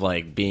semblance of,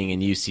 like, being in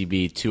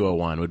UCB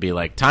 201 would be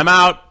like,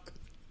 "Timeout.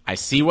 I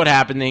see what's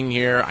happening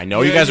here. I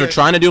know you guys are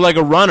trying to do, like,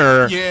 a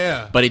runner.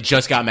 Yeah. But it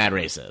just got mad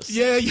racist.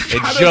 Yeah, it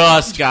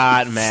just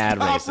got mad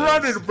Stop racist.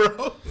 running,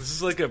 bro. This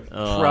is like a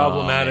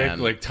problematic, man.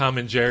 like Tom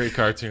and Jerry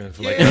cartoon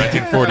from like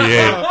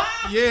 1948.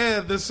 Yeah,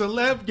 the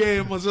celeb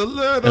game was a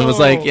little. It was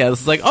like, yeah,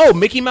 this is like, oh,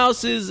 Mickey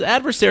Mouse's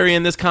adversary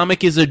in this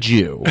comic is a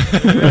Jew.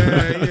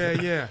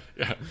 Yeah.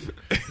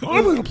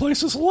 I'm going to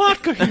place this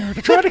latke here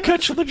to try to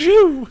catch the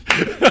Jew.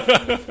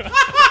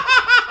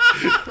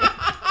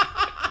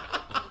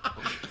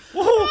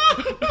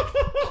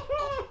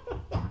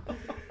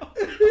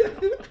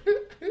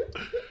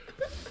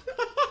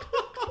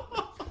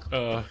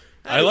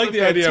 I like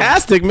the idea of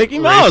Fantastic Mickey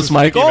Mouse, racist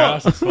Michael. Mickey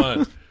Mouse. It's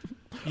fun.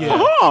 Yeah.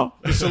 Oh.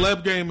 The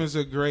celeb game is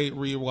a great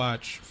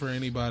rewatch for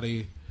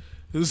anybody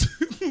who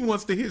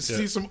wants to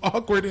see some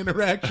awkward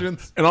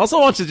interactions. And also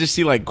wants to just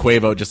see, like,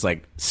 Quavo just,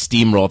 like,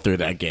 steamroll through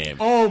that game.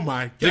 Oh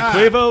my Did god!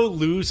 Quavo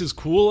lose his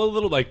cool a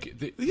little? Like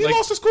He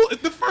lost his cool.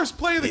 The first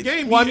play of the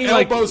game, well, I he mean,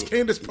 like- elbows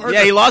Candace Parker.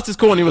 Yeah, he lost his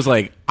cool and he was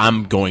like,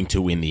 I'm going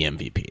to win the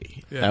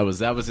MVP. Yeah.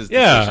 That was his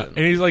yeah, decision.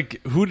 and he's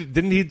like,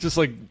 didn't he just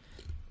like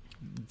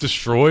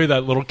destroy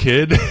that little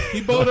kid?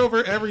 He bowled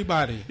over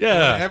everybody.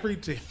 Yeah. Every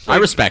team. I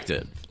respect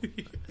it.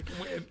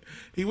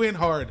 He went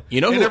hard. You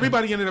know and who-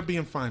 everybody ended up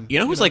being fun. You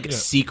know who's like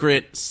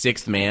secret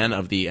sixth man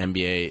of the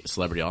NBA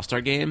Celebrity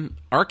All-Star Game?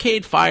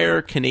 Arcade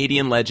Fire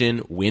Canadian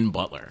legend Win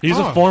Butler. He's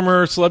a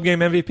former celeb game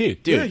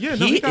MVP. Dude, Yeah,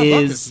 no, he he got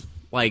is buckets.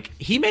 like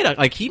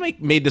he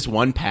made this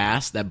one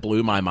pass that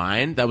blew my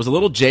mind. That was a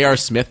little J.R.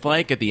 Smith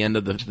like at the end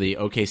of the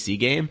OKC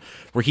game,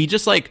 where he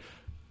just like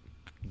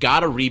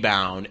got a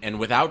rebound and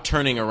without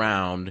turning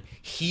around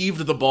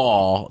heaved the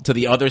ball to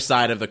the other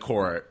side of the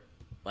court,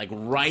 like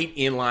right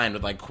in line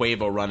with like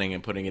Quavo running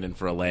and putting it in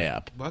for a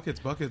layup. Buckets.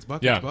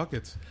 Yeah.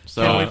 Buckets.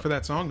 So- Can't wait for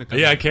that song to come.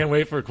 Yeah, I can't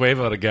wait for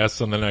Quavo to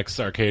guest on the next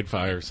Arcade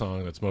Fire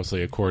song that's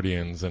mostly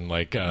accordions and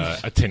like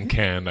a tin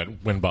can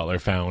that Win Butler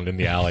found in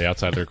the alley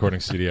outside the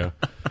recording studio.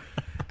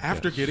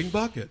 After getting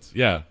buckets.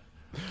 Yeah.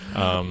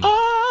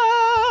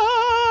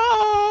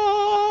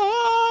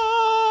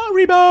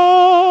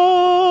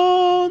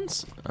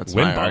 Rebounds. That's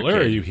Win my Butler,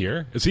 arcade. are you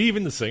here? Is he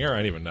even the singer? I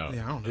don't even know.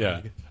 Yeah, I don't know.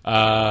 Yeah.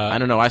 I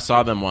don't know. I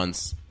saw them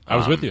once. I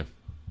was with you.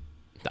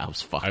 That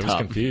was fucked I was up.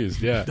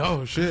 confused. Yeah.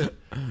 Oh shit.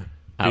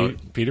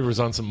 Peter was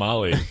on some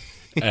Molly,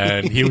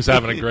 and he was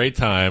having a great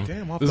time.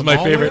 Damn, off This is the my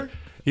mall favorite. there?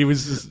 He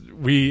was just,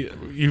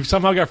 you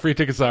somehow got free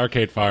tickets to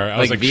Arcade Fire. I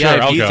was Like like, sure,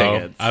 I'll VIP go.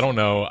 tickets. I don't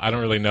know. I don't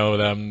really know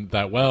them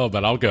that well,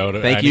 but I'll go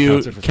to Thank any you,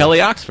 concert for Kelly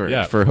free. Oxford,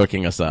 Yeah. for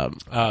hooking us up.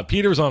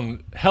 Peter's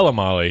on hella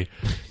Molly,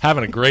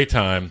 having a great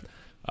time.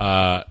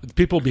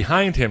 People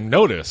behind him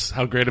notice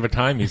how great of a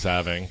time he's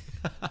having,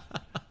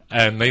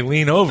 and they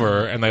lean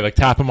over and they like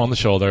tap him on the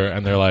shoulder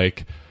and they're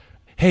like,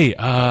 "Hey, do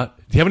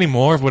you have any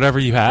more of whatever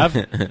you have?"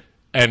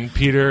 And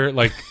Peter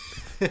like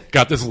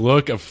got this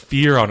look of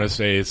fear on his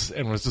face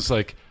and was just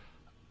like,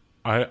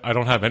 I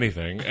don't have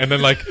anything. And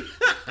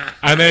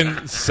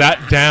then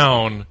sat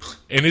down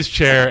in his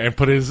chair and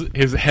put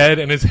his head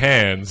in his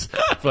hands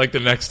for like the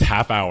next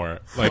half hour.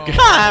 Like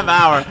Half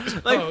hour,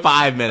 like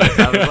 5 minutes.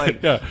 I was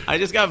like, Yeah. I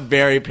just got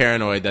very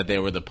paranoid that they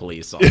were the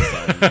police all of a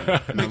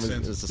sudden. And I was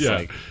just yeah,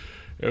 like,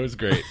 it was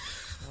great.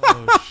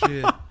 Oh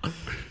shit.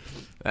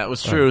 that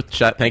was true.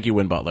 Thank you,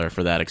 Win Butler,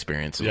 for that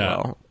experience as Yeah.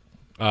 well.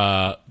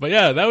 But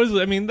yeah, that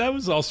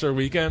was All-Star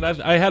Weekend.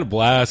 I had a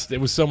blast. It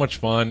was so much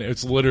fun.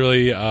 It's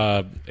literally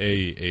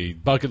a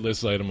bucket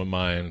list item of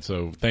mine.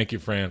 So thank you,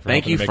 Fran, for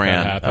Thank helping you, to make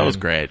Fran. that happen. That was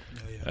great.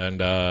 And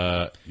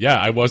yeah,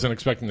 I wasn't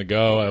expecting to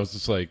go. I was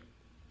just like,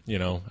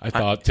 I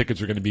thought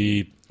tickets were going to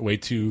be way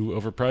too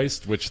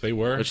overpriced, which they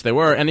were. Which they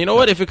were. And you know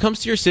what? If it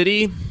comes to your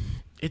city,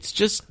 it's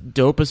just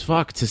dope as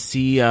fuck to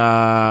see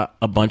a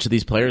bunch of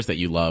these players that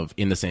you love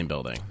in the same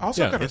building. I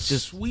also Yeah, got a it's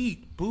just-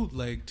 sweet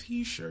bootleg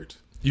T-shirt.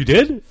 You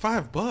did?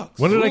 $5.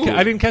 When did Ooh.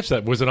 I didn't catch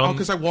that. Was it Oh, on?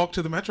 because I walked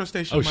to the metro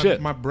station. Oh,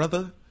 shit. My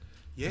brother.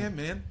 Yeah,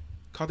 man.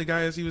 Caught the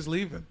guy as he was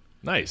leaving.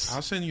 Nice.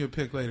 I'll send you a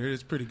pic later. It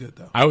is pretty good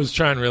though. I was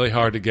trying really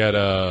hard to get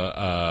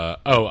the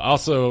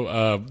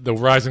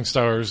Rising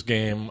Stars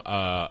game.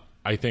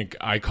 I think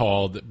I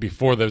called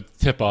before the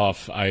tip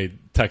off. I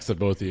texted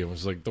both of you and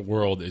was like, the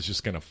world is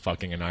just gonna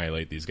fucking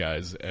annihilate these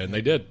guys, and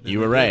they did. You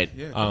were right.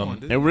 Yeah, come on,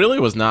 dude. It really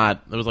was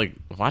not. It was like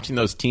watching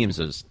those teams.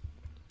 It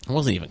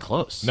wasn't even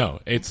close. No,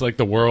 it's like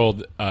the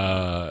world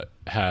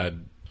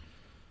had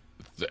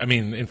I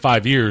mean, in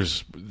 5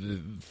 years,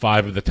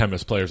 5 of the 10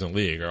 best players in the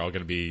league are all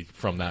going to be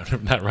from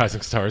that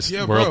Rising Stars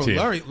world team.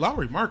 Lauri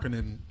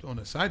Markkanen, on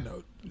a side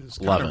note, is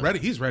Love kind of him. ready.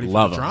 He's ready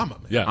Love for the him. drama,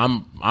 man. Yeah.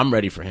 I'm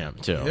ready for him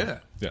too.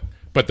 Yeah.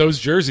 But those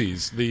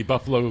jerseys, the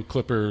Buffalo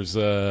Clippers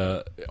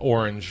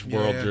orange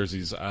world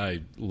jerseys,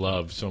 I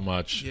love so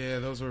much. Yeah,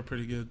 those were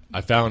pretty good.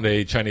 I found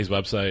a Chinese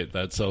website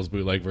that sells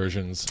bootleg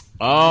versions.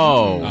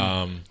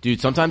 Oh,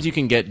 dude! Sometimes you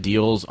can get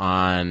deals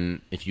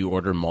on if you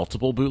order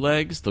multiple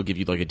bootlegs. They'll give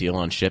you like a deal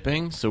on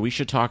shipping. So we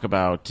should talk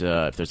about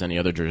if there's any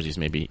other jerseys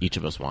maybe each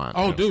of us want.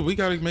 Oh, dude, we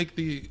got to make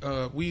the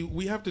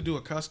we have to do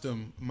a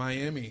custom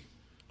Miami.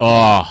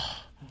 Oh,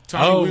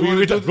 Tony,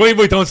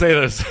 wait, don't say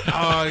this.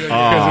 Oh,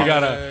 Because we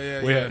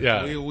gotta,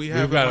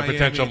 We've got a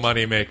potential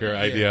moneymaker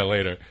idea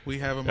later. We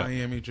have a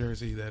Miami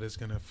jersey that is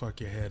gonna fuck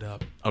your head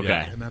up.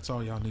 okay. And that's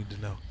all y'all need to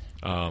know.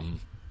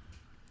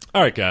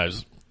 All right,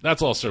 guys,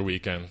 that's All-Star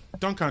Weekend.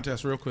 Dunk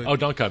contest, real quick. Oh,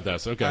 dunk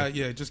contest. Okay.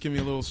 Yeah, just give me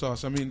a little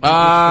sauce. I mean,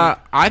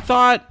 I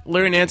thought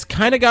Larry Nance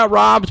kind of got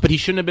robbed, but he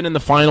shouldn't have been in the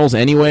finals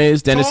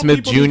anyways. Dennis all Smith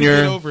people need to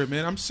Jr. get over it,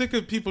 man. I'm sick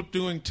of people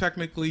doing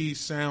technically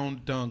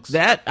sound dunks.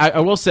 That I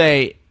will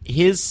say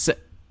his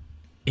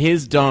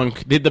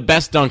dunk, the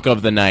best dunk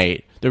of the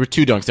night. There were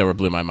 2 dunks that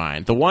blew my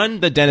mind. The one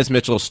that Donovan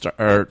Mitchell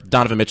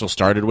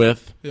started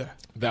with,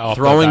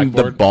 throwing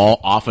the ball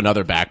off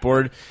another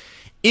backboard,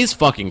 is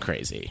fucking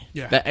crazy.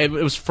 Yeah. It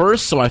was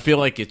first, so I feel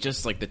like it's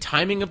just like the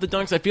timing of the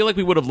dunks. I feel like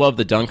we would have loved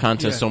the dunk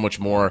contest so much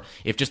more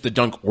if just the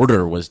dunk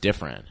order was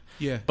different.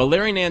 Yeah. But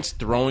Larry Nance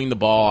throwing the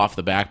ball off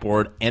the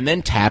backboard and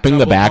then tapping the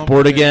Double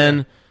backboard pump,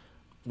 again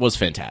was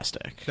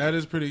fantastic. That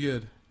is pretty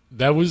good.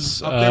 That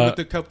was Up there with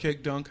the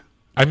cupcake dunk.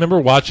 I remember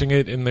watching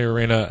it in the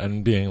arena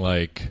and being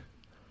like,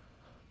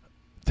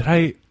 "Did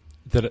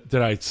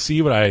I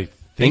see what I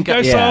think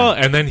I saw?"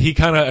 And then he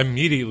kind of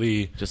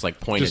immediately just like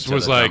pointed to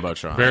was the like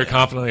Jumbotron. very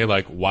confidently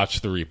like,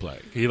 "Watch the replay."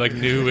 He like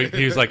knew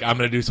he was like, "I'm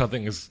going to do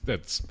something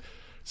that's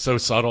so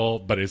subtle,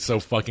 but it's so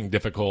fucking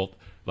difficult.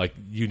 Like,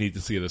 you need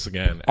to see this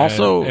again."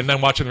 Also, and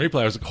then watching the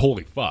replay, I was like,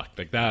 "Holy fuck!"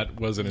 Like, that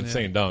was an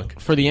insane dunk.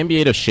 For the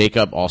NBA to shake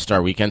up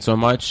All-Star Weekend so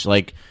much,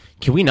 like,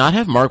 can we not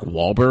have Mark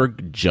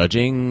Wahlberg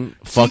judging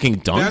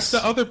fucking dunks? That's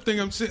the other thing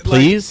I'm saying.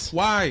 Please?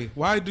 Like,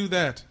 why do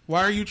that?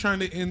 Why are you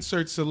trying to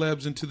insert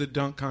celebs into the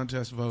dunk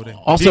contest voting?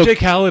 Also, DJ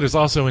Khaled is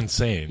also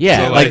insane.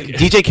 yeah, So, like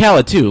DJ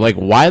Khaled too. Like,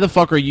 why the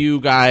fuck are you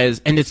guys?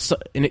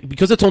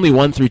 Because it's only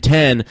 1 through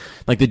 10.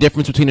 Like, the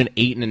difference between an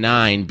 8 and a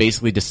 9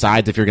 basically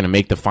decides if you're going to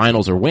make the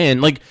finals or win.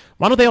 Like,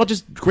 why don't they all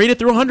just grade it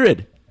through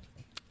 100?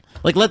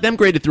 Like, let them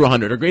grade it through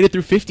 100 or grade it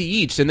through 50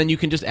 each, and then you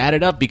can just add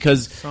it up.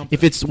 Because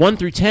if it's 1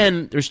 through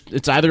 10,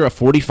 it's either a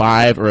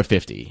 45 or a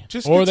 50.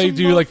 Or they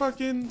do like 3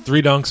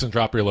 dunks and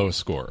drop your lowest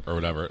score or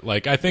whatever.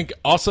 Like, I think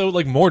also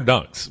like more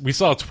dunks. We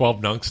saw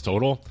 12 dunks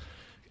total.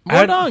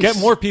 Dunks. Get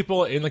more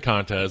people in the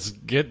contest.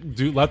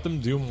 Let them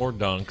do more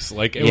dunks.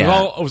 Like it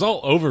was all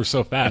over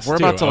so fast. If we're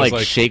too. about to I was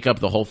like shake up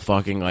the whole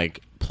fucking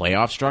like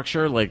playoff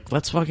structure, like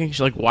let's fucking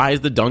like why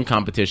is the dunk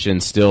competition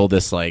still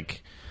this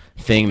like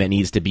thing that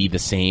needs to be the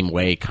same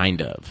way,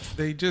 kind of?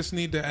 They just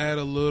need to add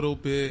a little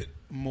bit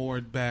more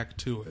back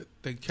to it.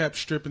 They kept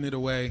stripping it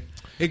away.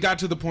 It got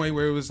to the point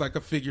where it was like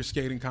a figure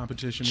skating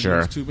competition. Sure. There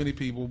was too many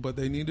people, but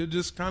they need to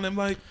just kind of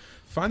like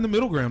find the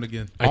middle ground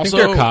again. I think Also-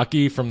 they're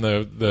cocky from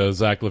the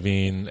Zach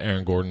LaVine,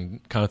 Aaron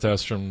Gordon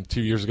contest from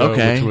 2 years ago,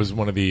 which was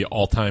one of the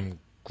all-time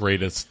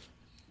greatest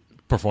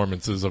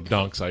performances of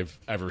dunks I've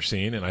ever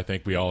seen, and I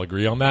think we all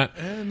agree on that.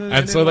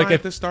 And so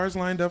like the stars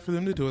lined up for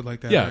them to do it like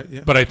that. yeah,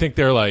 right? but I think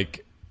they're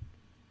like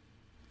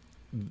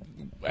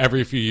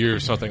every few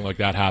years something like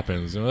that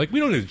happens, and they're like, we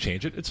don't need to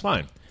change it. It's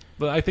fine.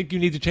 But I think you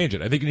need to change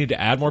it. I think you need to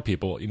add more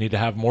people. You need to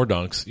have more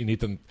dunks. You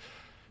need to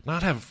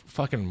not have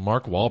fucking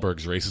Mark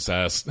Wahlberg's racist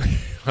ass.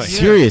 Like,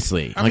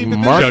 Seriously, I like mean, but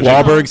Mark then-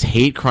 Wahlberg's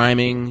hate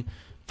criming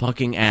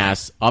fucking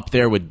ass up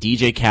there with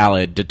DJ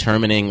Khaled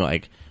determining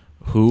like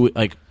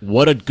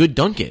what a good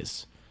dunk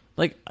is.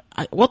 Like,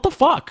 what the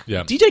fuck?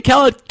 Yeah. DJ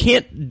Khaled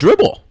can't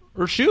dribble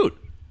or shoot.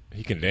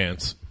 he can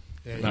dance.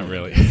 Not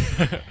really.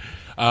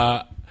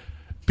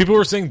 People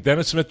were saying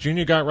Dennis Smith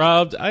Jr. got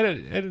robbed. I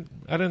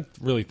didn't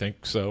really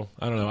think so.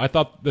 I don't know. I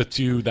thought the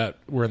 2 that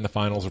were in the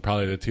finals were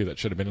probably the 2 that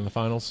should have been in the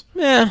finals.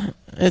 Yeah,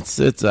 it's.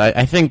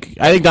 I think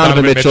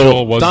Donovan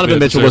Mitchell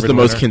was the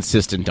most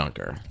consistent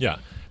dunker. Yeah.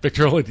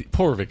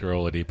 Poor Victor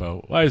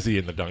Oladipo. Why is he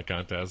in the dunk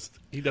contest?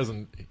 He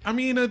doesn't. I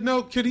mean,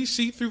 no, could he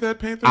see through that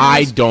Panther?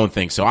 I don't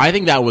think so. I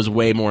think that was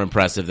way more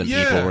impressive than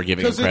people were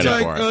giving him credit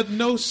it's for. like a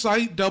no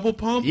sight double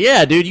pump.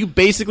 Yeah, dude, you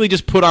basically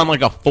just put on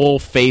like a full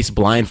face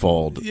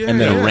blindfold and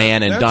then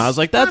ran and done. I was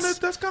like,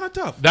 that's kind of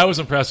tough. That was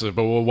impressive,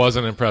 but what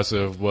wasn't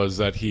impressive was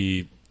that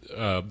he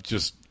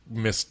just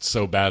missed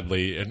so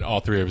badly in all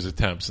 3 of his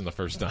attempts in the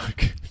first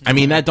dunk. I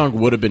mean, that dunk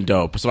would have been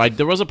dope. So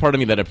there was a part of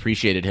me that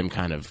appreciated him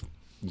kind of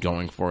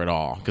going for it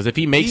all. Because if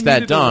he makes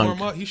that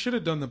dunk, he should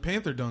have done the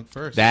Panther dunk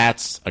first.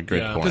 that's a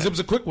good point. Because it was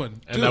a quick one.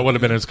 And that would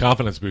have been his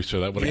confidence booster.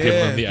 That would have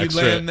given him the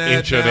extra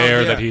inch of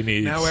air that he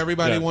needs. Now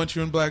everybody wants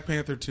you in Black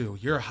Panther 2.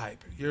 You're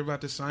hype. You're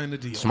about to sign the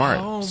deal.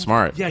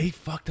 Smart. Yeah, he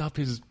fucked up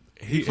his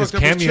He fucked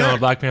up cameo check. on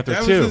Black Panther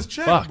that 2. Was his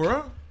check, Fuck.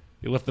 bro.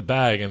 You lift the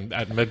bag and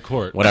at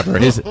mid-court. Whatever.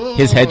 His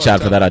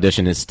headshot for that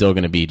audition is still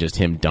going to be just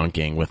him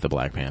dunking with the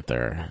Black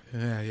Panther.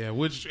 Yeah,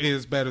 which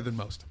is better than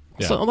most.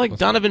 Yeah. So, like,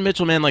 Donovan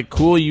Mitchell, man, like,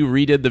 cool, you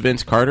redid the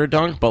Vince Carter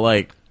dunk, but,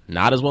 like,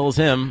 not as well as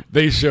him.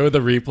 They show the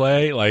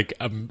replay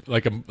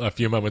a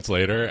few moments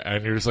later,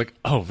 and you're just like,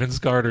 oh, Vince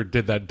Carter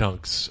did that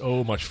dunk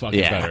so much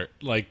fucking better.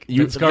 Like,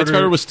 Vince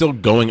Carter was still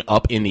going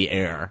up in the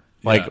air,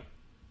 like,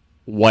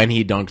 when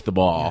he dunked the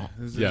ball.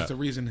 There's the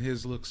reason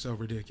his looks so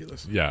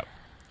ridiculous. Yeah.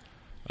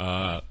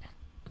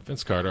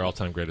 Vince Carter,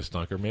 all-time greatest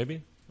dunker,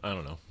 maybe? I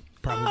don't know.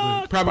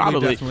 Probably,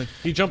 definitely.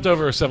 He jumped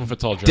over a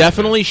 7-foot-tall German.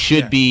 Definitely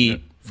should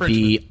be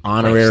the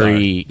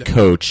honorary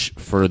coach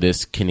for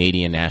this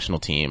Canadian national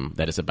team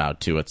that is about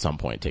to, at some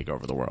point, take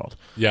over the world.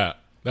 Yeah.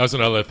 That was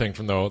another thing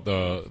from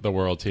the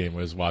world team,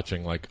 was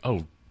watching, like,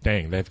 oh,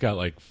 dang, they've got,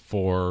 like,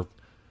 4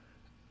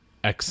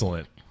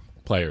 excellent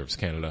players,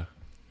 Canada.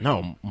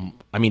 No,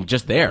 I mean,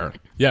 just there.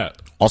 Yeah.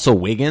 Also,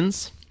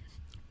 Wiggins.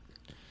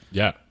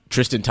 Yeah.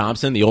 Tristan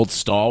Thompson, the old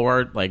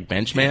stalwart, like,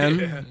 bench man.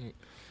 Yeah.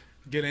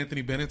 Get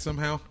Anthony Bennett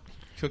somehow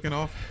cooking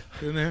off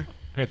in there.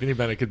 Anthony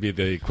Bennett could be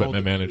the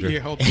equipment manager.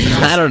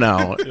 I don't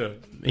know.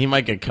 He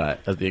might get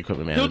cut as the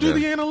equipment manager. He'll do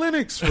the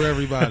analytics for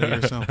everybody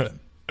or something.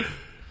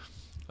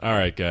 All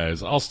right,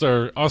 guys.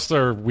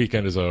 All-Star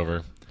weekend is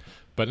over.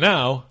 But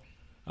now,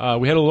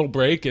 we had a little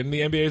break, and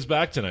the NBA is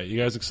back tonight. You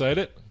guys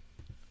excited?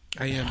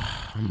 I am.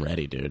 I'm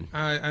ready, dude.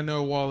 I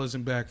know Wall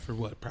isn't back for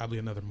probably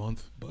another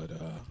month, but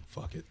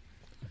fuck it.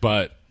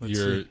 But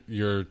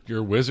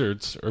your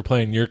Wizards are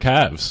playing your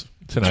Cavs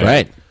tonight. That's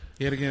right.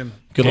 Yet again.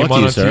 Good luck to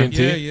you, sir.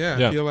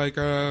 Yeah. I feel like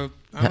I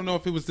don't know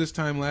if it was this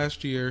time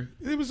last year.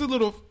 It was a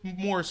little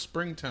more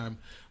springtime.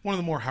 One of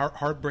the more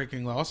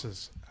heartbreaking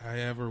losses I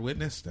ever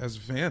witnessed as a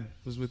fan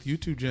was with you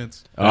two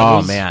gents.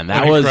 Oh man,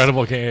 that was an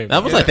incredible game.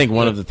 That was, I think,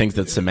 one of the things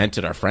that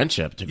cemented our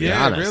friendship. To be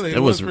honest, really, it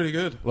was pretty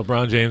good.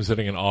 LeBron James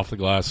hitting an off the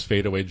glass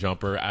fadeaway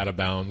jumper out of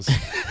bounds,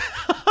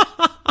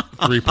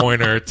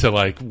 3-pointer to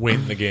like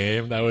win the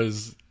game. That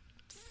was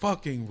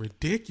fucking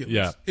ridiculous.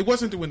 Yeah, it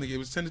wasn't to win the game; it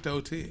was send it to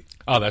OT.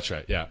 Oh, that's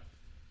right. Yeah,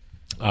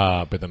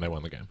 but then they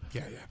won the game.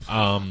 Yeah.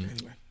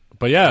 Anyway.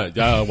 But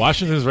yeah,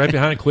 Washington is right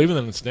behind Cleveland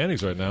in the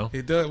standings right now.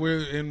 It does.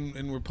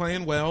 We're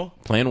playing well.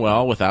 Playing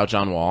well without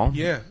John Wall.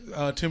 Yeah,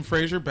 Tim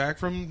Frazier back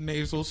from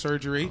nasal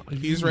surgery.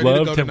 He's ready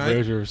to go Tim tonight.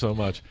 Frazier so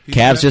much.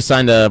 Cavs just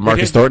signed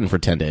Marcus Thornton for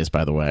 10 days.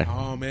 By the way.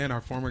 Oh man, our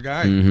former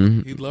guy.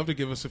 Mm-hmm. He'd love to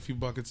give us a few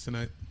buckets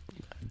tonight.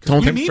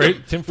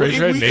 Tim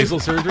Frazier had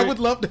nasal surgery. I would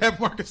love to have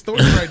Marcus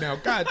Thornton right now.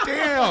 God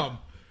damn.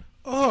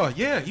 Oh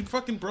yeah, he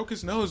fucking broke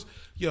his nose.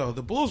 Yo,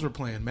 the Bulls were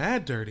playing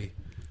mad dirty.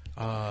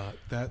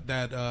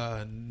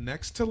 That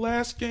next to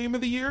last game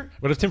of the year.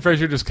 What if Tim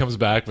Frazier just comes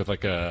back with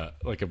like a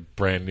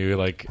brand new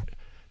like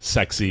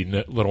sexy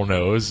little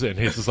nose, and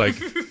he's just like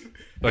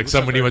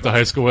someone he went to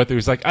high school with,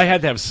 who's like, I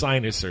had to have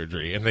sinus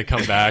surgery, and they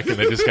come back and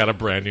they just got a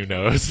brand new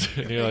nose,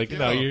 and you're like,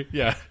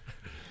 yeah.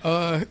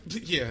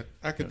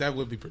 That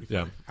would be pretty funny.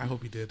 Yeah. I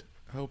hope he did.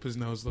 I hope his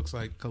nose looks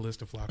like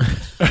Callista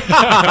Flockhart.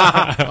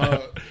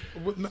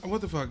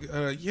 What the fuck?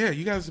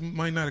 You guys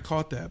might not have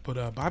caught that,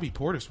 but Bobby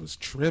Portis was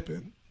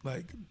tripping.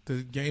 Like,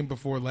 the game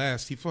before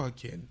last, he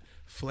fucking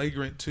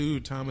flagrant 2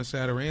 Thomas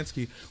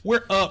Satoransky.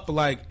 We're up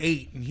like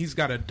 8, and he's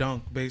got a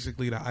dunk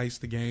basically to ice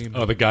the game.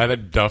 Oh, the guy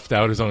that duffed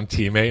out his own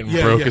teammate and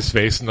broke his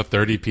face into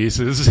 30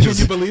 pieces. Can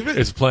you believe it?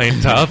 Is playing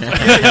tough.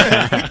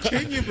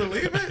 Can you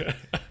believe it?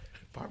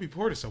 Bobby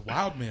Portis, a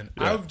wild man.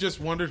 Yeah. I've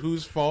just wondered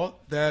whose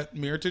fault that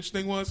Mirotic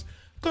thing was.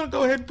 I'm going to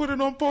go ahead and put it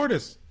on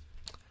Portis.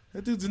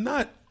 That dude's a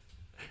nut.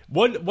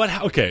 What?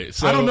 Okay,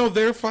 so I don't know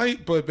their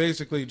fight, but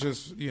basically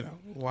just,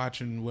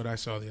 watching what I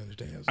saw the other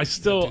day.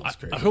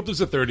 I hope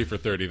there's a 30 for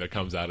 30 that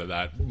comes out of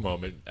that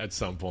moment at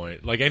some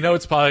point. Like, I know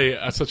it's probably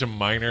such a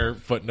minor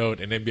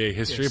footnote in NBA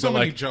history, so but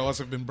many jaws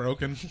have been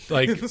broken.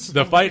 Like,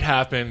 the fight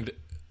happened,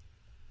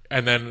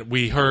 and then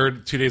we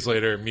heard 2 days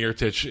later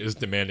Mirotic is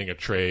demanding a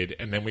trade,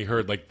 and then we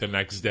heard like the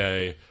next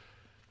day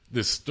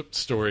this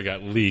story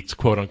got leaked,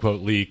 quote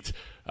unquote leaked.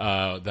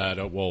 That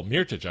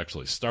Mirotic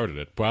actually started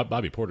it.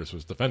 Bobby Portis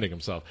was defending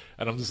himself,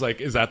 and I'm just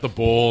like, is that the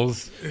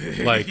Bulls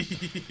like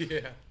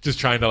just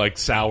trying to like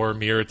sour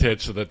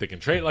Mirotic so that they can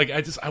trade? Like,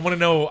 I want to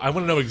know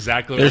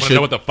exactly. I want to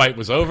know what the fight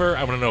was over.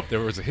 I want to know if there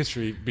was a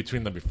history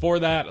between them before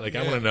that. Like,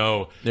 I want to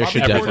know. There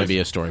should definitely be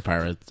a story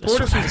pirate.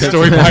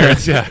 Story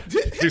pirates, yeah.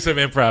 Do some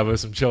improv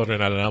with some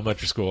children at an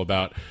elementary school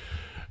about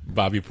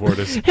Bobby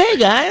Portis. Hey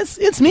guys,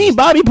 it's me,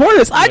 Bobby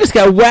Portis. I just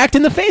got whacked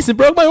in the face and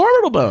broke my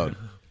orbital bone.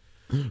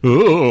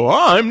 Oh,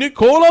 I'm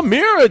Nikola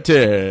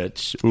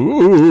Mirotic.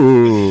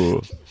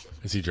 Ooh.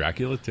 Is he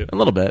Dracula too? A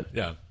little bit.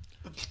 Yeah.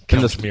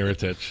 Count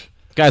Mirotic.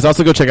 Guys,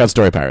 also go check out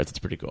Story Pirates. It's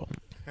pretty cool.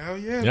 Hell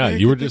yeah. Yeah, man.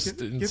 you were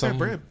just in some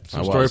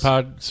Story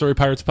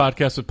Pirates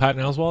podcast with Pat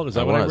and Oswald. Is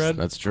that what I read?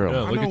 That's true.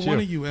 Yeah, I know one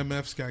of you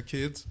MFs got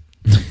kids.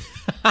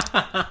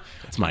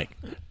 That's Mike.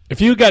 If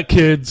you got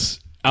kids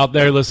out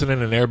there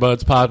listening in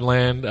Airbuds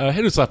Podland,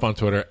 hit us up on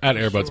Twitter at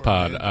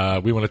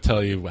AirbudsPod. We want to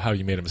tell you how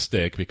you made a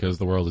mistake because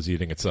the world is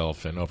eating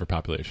itself and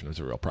overpopulation is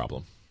a real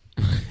problem.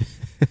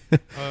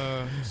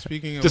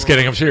 Speaking of just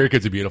kidding. I'm sure your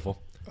kids are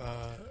beautiful.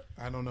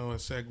 I don't know a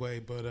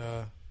segue, but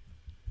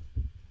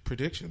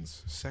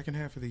predictions. Second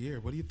half of the year.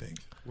 What do you think?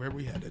 Where are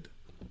we headed?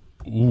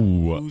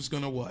 Ooh. Who's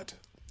gonna what?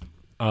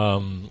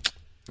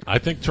 I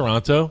think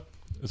Toronto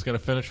is going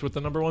to finish with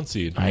the number 1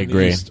 seed. I in the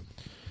agree. East.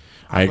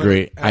 I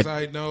agree. As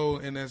I know,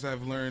 and as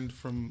I've learned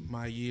from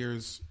my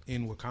years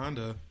in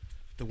Wakanda,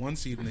 the 1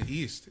 seed in the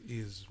East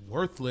is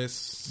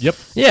worthless. Yep.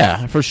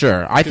 Yeah, for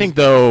sure. I think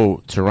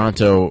though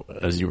Toronto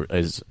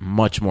is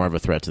much more of a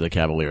threat to the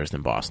Cavaliers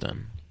than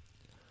Boston.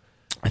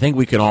 I think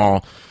we can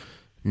all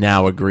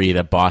now agree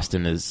that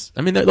Boston is.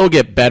 I mean, they'll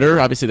get better.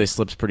 Obviously, they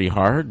slipped pretty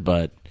hard,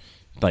 but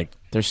like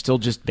they're still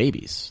just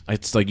babies.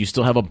 It's like you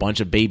still have a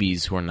bunch of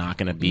babies who are not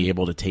going to be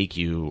able to take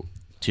you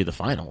to the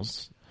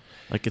finals.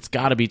 Like it's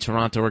got to be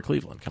Toronto or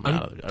Cleveland coming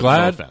out of it.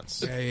 Glad. No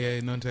offense. Yeah,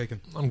 none taken.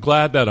 I'm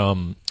glad that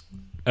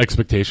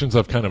expectations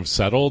have kind of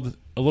settled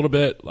a little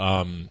bit.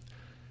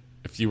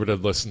 If you were to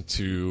listen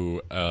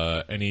to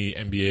any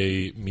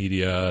NBA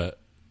media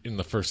in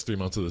the first 3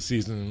 months of the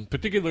season,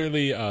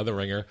 particularly The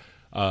Ringer,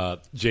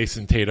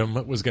 Jason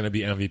Tatum was going to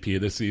be MVP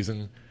this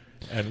season.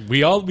 And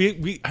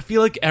I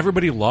feel like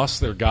everybody lost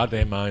their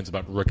goddamn minds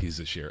about rookies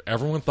this year.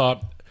 Everyone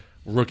thought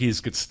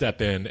rookies could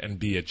step in and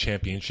be a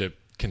championship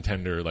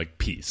contender like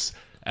piece.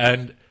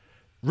 And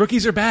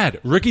rookies are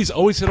bad. Rookies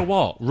always hit a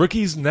wall.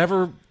 Rookies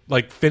never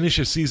finish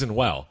a season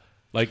well.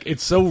 Like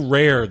it's so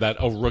rare that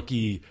a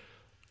rookie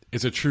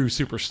is a true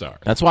superstar.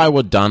 That's why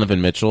what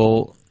Donovan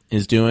Mitchell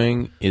is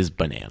doing is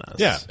bananas.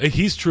 Yeah,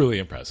 he's truly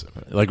impressive.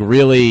 Like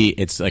really,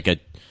 it's like a.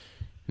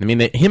 I mean,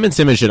 him and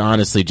Simmons should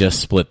honestly just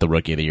split the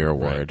Rookie of the Year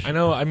award. Right. I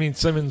know. I mean,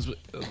 Simmons,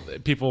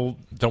 people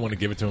don't want to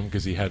give it to him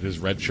because he had his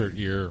redshirt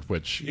year,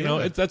 which you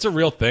know that's a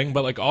real thing.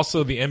 But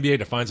also, the NBA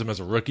defines him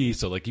as a rookie,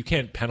 so you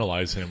can't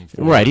penalize him.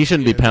 Right, he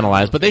shouldn't be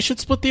penalized, but they should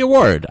split the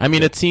award. I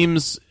mean, it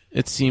seems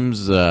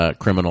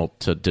criminal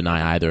to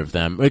deny either of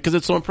them because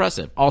it's so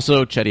impressive.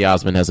 Also, Chetty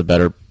Osman has a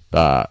better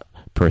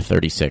per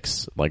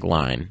 36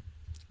 line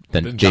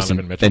than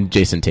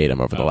Jason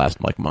Tatum over the last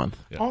Yeah. month.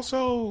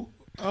 Also.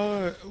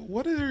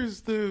 What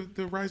is the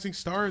Rising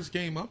Stars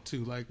game up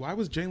to? Why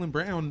was Jaylen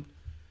Brown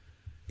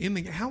in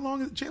the? How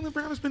long? Jaylen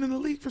Brown has been in the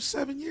league for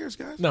 7 years,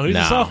 guys. No, he's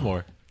a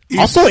sophomore.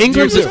 Also,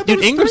 Ingram's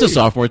a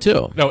sophomore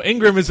too. No,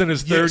 Ingram is in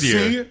his third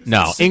year.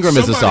 No, Ingram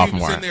is a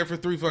sophomore. Was in there for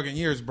 3 fucking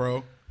years,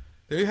 bro.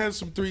 They had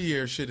some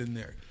 3-year shit in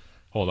there.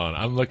 Hold on,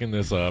 I'm looking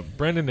this up.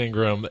 Brandon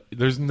Ingram.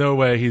 There's no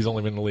way he's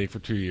only been in the league for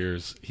 2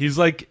 years. He's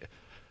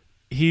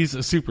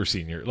a super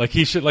senior.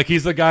 He's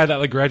the guy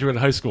that graduated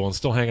high school and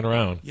still hanging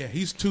around. Yeah,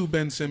 he's 2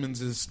 Ben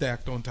Simmonses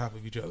stacked on top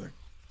of each other,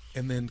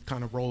 and then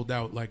kind of rolled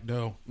out like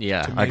dough.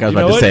 Yeah, to like I was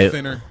about to say.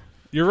 Thinner.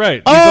 You're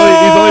right. He's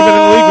only been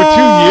in the league for 2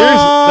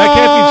 years. That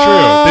can't be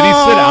true. Did he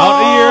sit out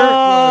a year?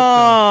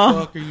 What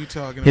the fuck are you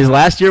talking about? His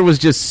last year was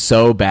just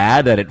so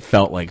bad that it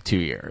felt like 2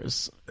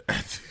 years.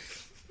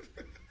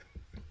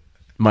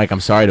 Mike,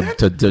 I'm sorry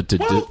to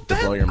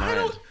blow your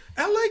mind.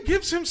 LA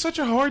gives him such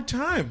a hard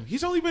time.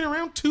 He's only been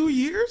around 2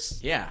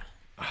 years. Yeah.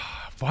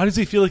 Why does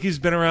he feel like he's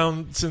been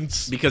around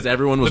since? Because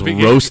everyone was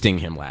roasting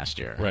him last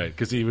year. Right,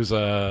 because he was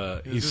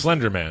he's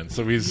Slender Man,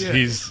 so he's It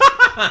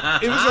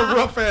was a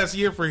rough ass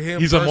year for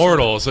him. He's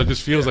immortal, so it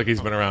just feels like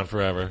he's been around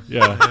forever.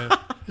 Yeah.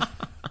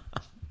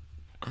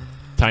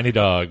 Tiny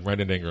Dog,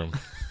 Brandon Ingram.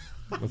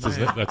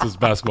 That's his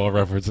basketball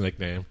reference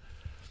nickname.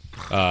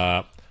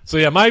 So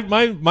yeah,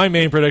 my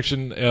main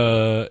prediction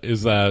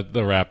is that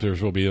the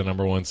Raptors will be the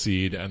number 1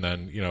 seed, and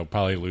then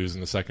probably lose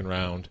in the second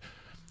round.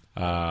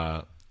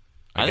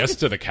 I guess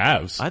to the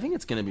Cavs. I think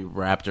it's going to be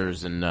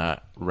Raptors and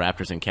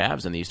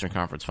Cavs in the Eastern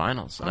Conference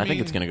Finals, and I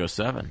think it's going to go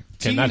 7.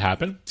 Can that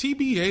happen?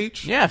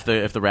 TBH. Yeah, if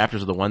the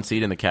Raptors are the 1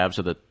 seed and the Cavs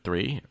are the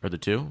 3 or the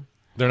 2.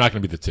 They're not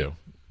going to be the 2.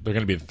 They're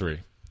going to be the 3.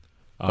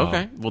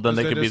 Okay, well then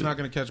they could be. Not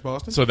going to catch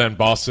Boston. So then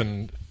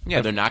Boston.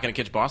 Yeah, they're not going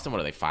to catch Boston.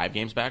 What are they? 5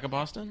 games back of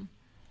Boston?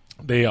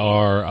 They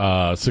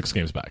are 6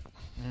 games back.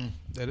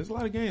 That is a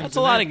lot of games. That's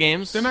a lot of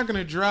games. They're not going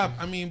to drop.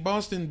 I mean,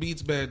 Boston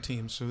beats bad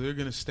teams, so they're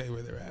going to stay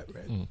where they're at,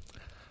 right?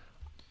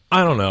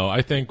 I don't know.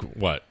 I think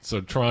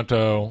so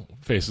Toronto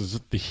faces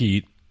the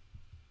Heat.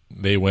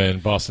 They win.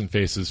 Boston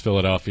faces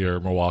Philadelphia or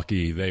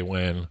Milwaukee. They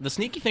win. The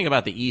sneaky thing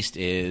about the East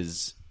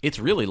is it's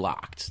really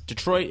locked.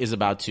 Detroit is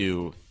about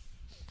to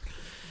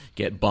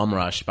get bum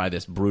rushed by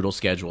this brutal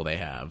schedule they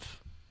have,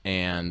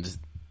 and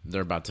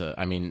they're about to.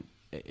 I mean,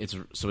 it's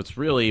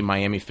really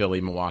Miami,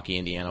 Philly, Milwaukee,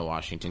 Indiana,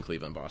 Washington,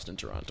 Cleveland, Boston,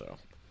 Toronto.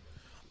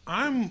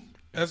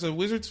 As a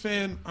Wizards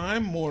fan,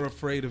 I'm more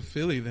afraid of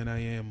Philly than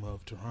I am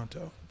of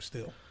Toronto.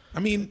 Still, I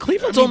mean,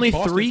 Cleveland's only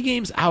Boston, 3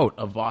 games out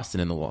of Boston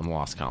in the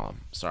loss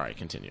column. Sorry,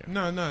 continue.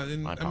 No.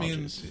 I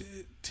mean,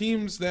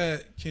 teams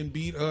that can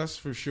beat us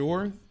for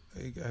sure.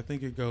 I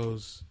think it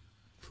goes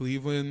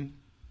Cleveland,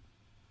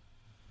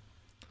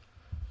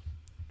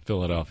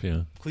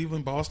 Philadelphia,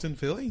 Boston,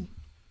 Philly.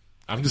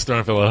 I'm just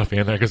throwing Philadelphia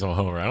in there because I'm a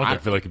homer. I don't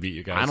think Philly could beat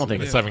you guys. I don't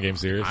think in a 7-game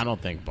series. I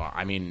don't think.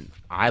 I mean,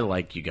 I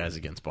like you guys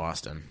against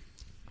Boston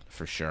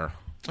for sure.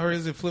 Or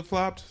is it flip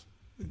flopped?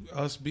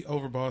 Us be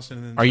over Boston.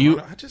 And then are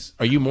Toronto?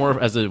 Are you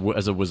more as a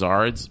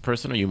Wizards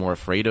person? Are you more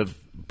afraid of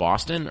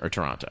Boston or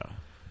Toronto?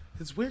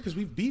 It's weird because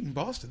we've beaten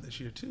Boston this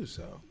year too.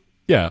 So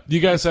Yeah, you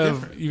guys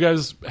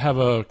have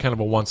a kind of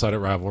a one-sided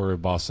rivalry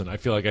with Boston. I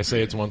feel like I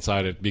say it's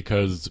one-sided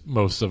because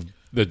most of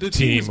the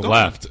team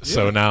left. Yeah.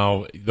 So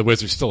now the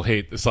Wizards still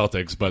hate the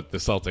Celtics, but the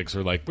Celtics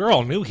are like, we're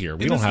all new here.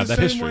 We don't have that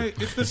history.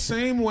 It's the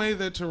same way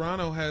that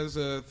Toronto has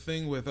a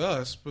thing with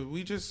us, but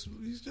we just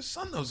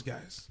son those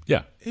guys.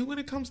 Yeah. And when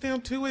it comes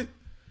down to it,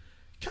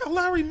 Kyle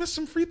Lowry missed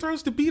some free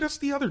throws to beat us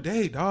the other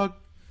day, dog.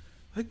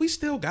 Like, we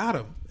still got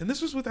him. And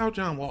this was without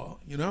John Wall,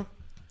 you know?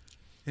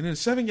 And in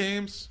 7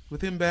 games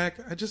with him back,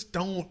 I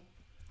don't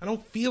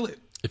feel it.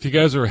 If you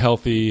guys are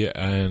healthy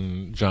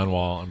and John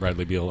Wall and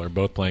Bradley Beal are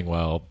both playing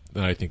well,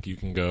 then I think you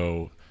can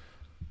go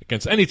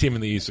against any team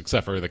in the East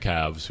except for the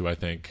Cavs, who I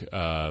think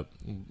the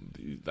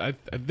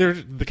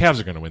Cavs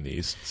are going to win the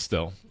East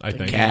still, I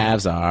think. The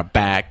Cavs are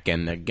back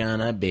and they're going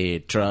to be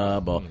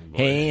trouble.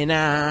 Hey,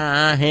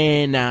 nah,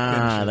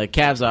 the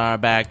Cavs are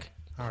back.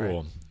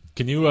 Cool. Right.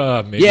 Can you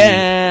maybe...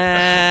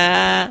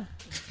 Yeah!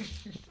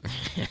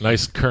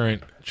 Nice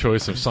current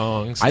choice of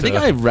songs. I think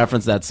I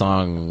reference that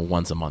song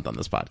once a month on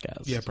this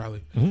podcast. Yeah,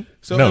 probably. Mm-hmm.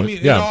 So no, I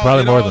mean,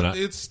 probably more than that.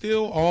 It's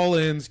still all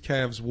ends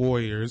Cavs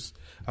Warriors.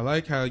 I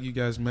like how you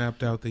guys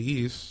mapped out the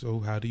East. So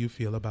how do you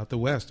feel about the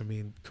West? I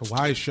mean,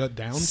 Kawhi shut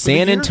down.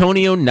 San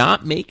Antonio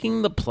not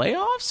making the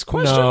playoffs?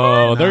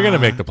 No, they're going to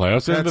make the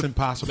playoffs. That's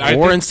impossible.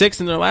 4-6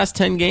 in their last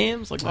 10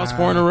 games, like lost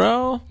 4 in a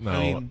row.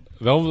 No,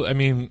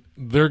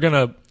 they're going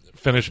to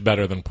finish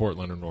better than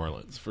Portland or New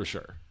Orleans for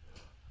sure.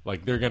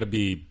 Like they're going to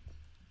be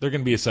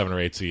a 7 or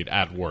 8 seed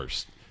at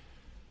worst.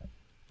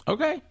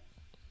 Okay.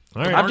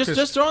 All right. I'm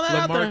just throwing that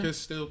out there. LaMarcus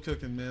still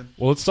cooking, man.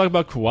 Well, let's talk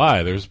about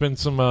Kawhi. There's been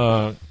some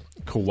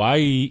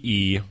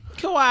Kawhi.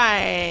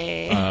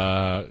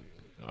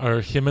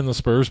 Are him and the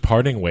Spurs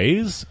parting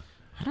ways?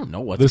 I don't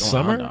know what's this going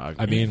summer. on, dog.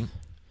 I mean,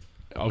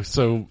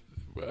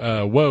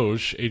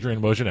 Woj,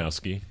 Adrian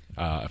Wojnarowski.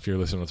 If you're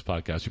listening to this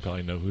podcast, you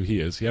probably know who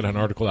he is. He had an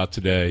article out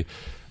today,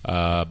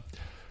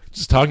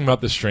 just talking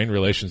about the strained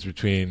relations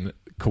between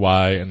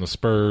Kawhi and the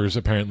Spurs.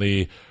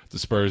 Apparently, the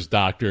Spurs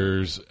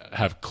doctors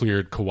have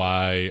cleared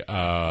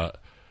Kawhi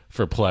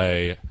for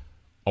play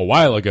a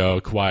while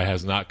ago. Kawhi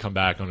has not come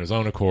back on his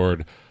own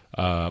accord.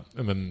 And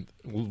then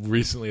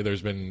recently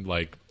there's been,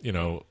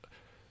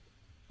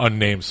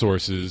 unnamed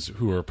sources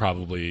who are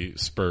probably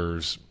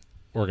Spurs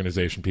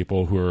organization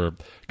people who are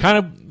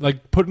kind of,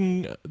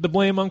 putting the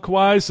blame on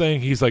Kawhi,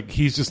 saying he's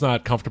just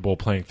not comfortable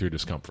playing through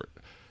discomfort.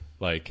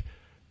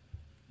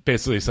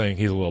 Basically saying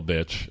he's a little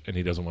bitch and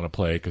he doesn't want to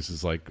play because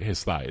his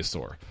thigh is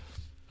sore.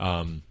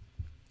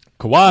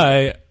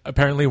 Kawhi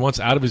apparently wants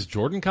out of his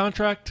Jordan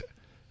contract,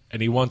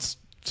 and he's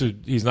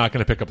not going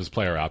to pick up his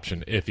player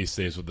option if he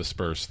stays with the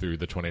Spurs through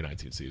the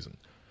 2019 season.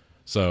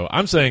 So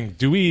I'm saying,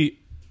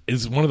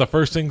 is one of the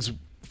first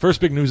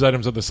big news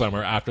items of the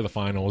summer after the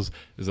finals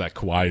is that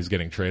Kawhi is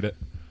getting traded?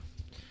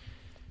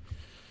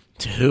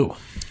 To who?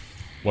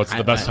 What's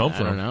the best home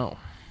for him? I don't know.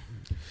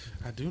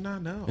 I do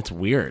not know. It's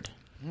weird.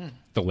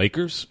 The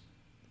Lakers?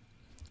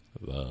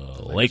 The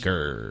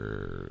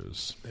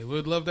Lakers. They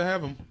would love to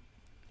have him.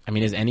 I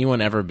mean, has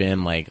anyone ever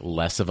been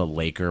less of a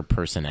Laker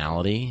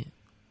personality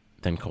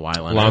than Kawhi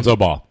Leonard? Lonzo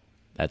Ball.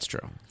 That's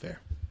true. Fair.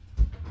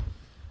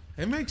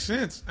 It makes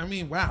sense. I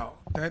mean, wow.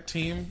 That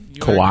team.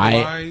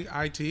 Kawhi.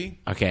 IT.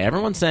 Okay,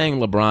 everyone's saying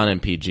LeBron and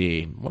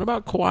PG. What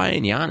about Kawhi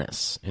and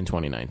Giannis in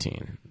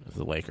 2019 with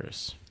the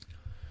Lakers?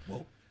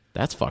 Whoa.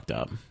 That's fucked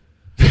up.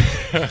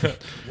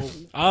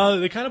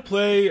 They kind of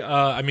play.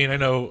 I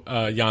know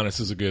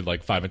Giannis is a good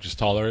 5 inches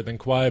taller than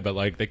Kawhi,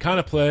 but they kind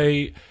of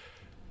play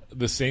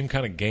the same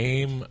kind of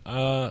game.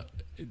 I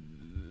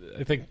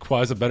think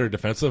Kawhi's a better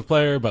defensive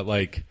player, but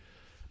I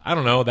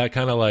don't know, that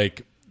kind of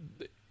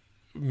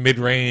mid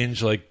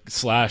range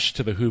slash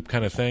to the hoop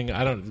kind of thing.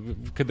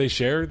 Could they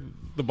share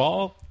the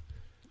ball?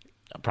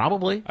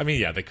 Probably. I mean,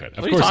 yeah, they could.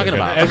 What are you talking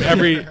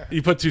about?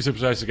 You put two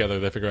superstars together,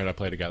 they figure out how to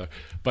play together.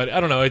 But I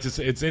don't know. It's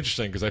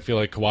interesting because I feel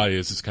like Kawhi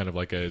is just kind of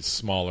like a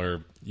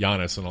smaller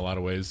Giannis in a lot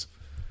of ways.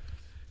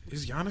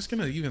 Is Giannis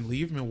going to even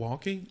leave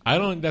Milwaukee?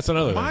 That's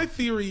another thing. My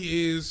theory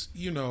is,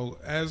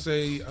 as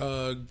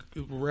a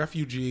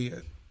refugee,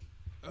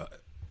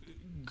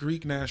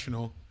 Greek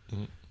national,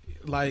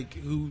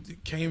 who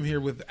came here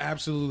with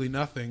absolutely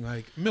nothing,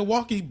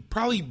 Milwaukee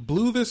probably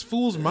blew this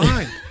fool's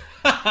mind.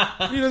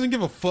 He doesn't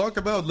give a fuck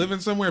about living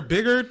somewhere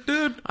bigger,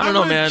 dude. I don't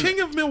know, man.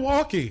 King of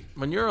Milwaukee.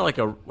 When you're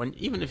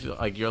even if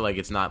you're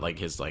it's not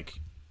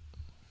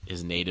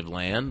his native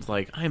land.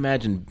 I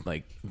imagine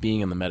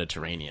being in the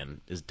Mediterranean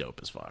is dope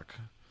as fuck.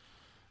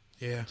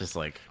 Yeah, just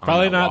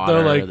probably not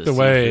water, though. The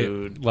way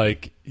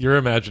you're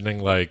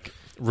imagining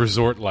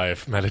resort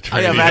life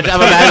Mediterranean.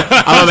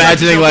 I'm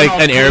imagining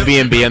an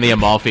Airbnb on the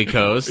Amalfi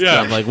Coast. Yeah.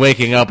 I'm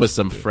waking up with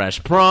some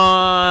fresh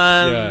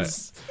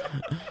prawns. Yeah.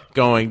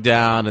 Going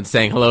down and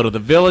saying hello to the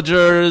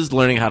villagers,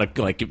 learning how to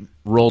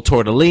roll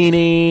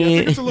tortellini. Yeah, I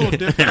think it's a little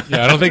different.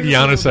 Yeah, I don't think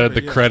Giannis had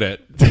the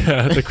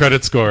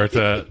credit score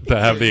to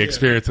have the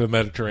experience of the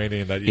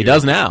Mediterranean that he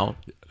does now.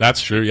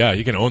 That's true. Yeah,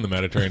 he can own the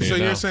Mediterranean. So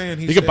now. You're saying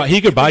he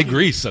could buy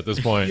Greece at this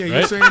point? Yeah, right?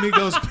 you're saying he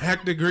goes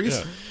back to Greece.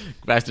 Yeah.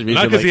 Faster Visa.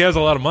 Not because he has a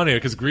lot of money,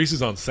 because Greece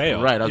is on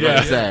sale. Right, I was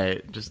about to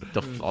say, just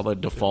all the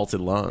defaulted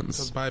loans.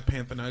 Let's buy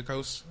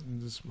Panathinaikos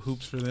and just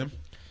hoops for them.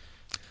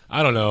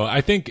 I don't know.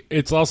 I think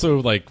it's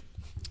also like,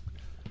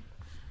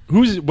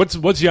 what's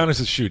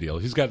Giannis's shoe deal?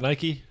 He's got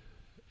Nike,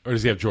 or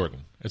does he have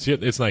Jordan?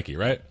 It's Nike,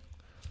 right?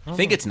 I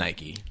think it's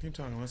Nike. Keep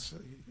talking. Let's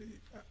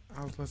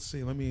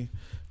see. Let me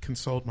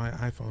consult my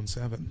iPhone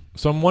 7.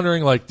 So I'm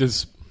wondering, like,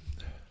 does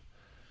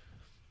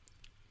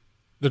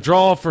the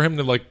draw for him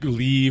to like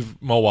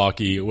leave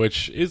Milwaukee,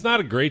 which is not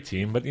a great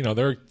team, but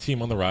they're a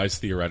team on the rise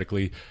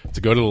theoretically,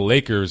 to go to the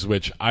Lakers,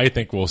 which I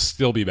think will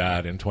still be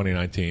bad in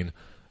 2019,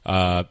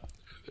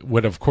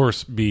 would of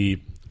course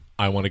be,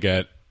 I want to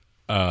get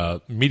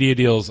media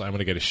deals, I want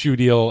to get a shoe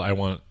deal, I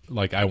want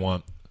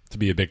to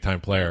be a big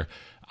time player.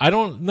 I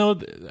don't know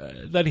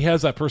that he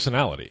has that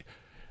personality.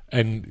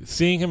 And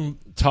seeing him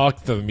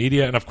talk to the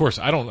media, and of course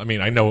I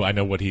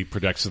know what he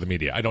projects to the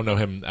media. I don't know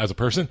him as a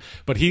person,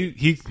 but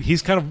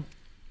he's kind of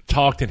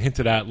talked and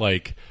hinted at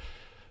like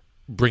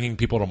bringing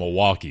people to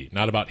Milwaukee,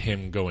 not about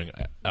him going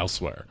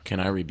elsewhere. Can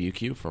I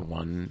rebuke you for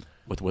one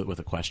with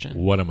a question?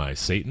 What am I,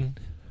 Satan?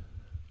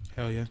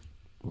 Hell yeah.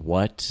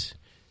 What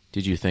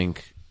did you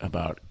think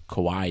about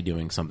Kawhi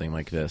doing something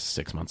like this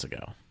 6 months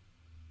ago?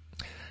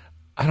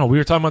 I don't know. We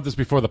were talking about this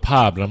before the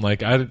pod, but I'm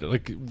like,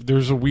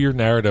 there's a weird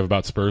narrative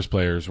about Spurs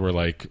players where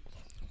like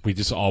we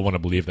just all want to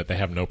believe that they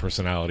have no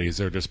personalities.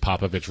 They're just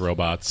Popovich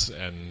robots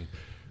and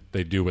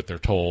they do what they're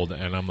told.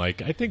 And I'm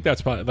like, I think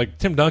that's probably like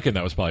Tim Duncan.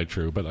 That was probably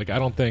true, but like I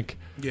don't think.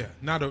 Yeah,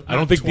 I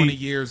don't think 20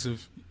 years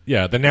of.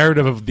 Yeah, the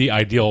narrative of the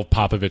ideal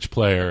Popovich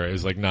player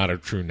is like not a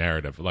true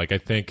narrative. Like I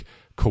think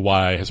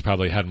Kawhi has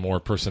probably had more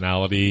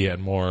personality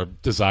and more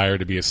desire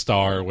to be a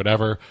star or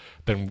whatever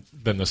than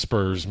the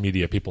Spurs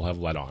media people have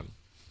let on.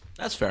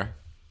 That's fair.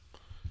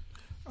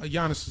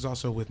 Giannis is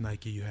also with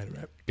Nike. You had it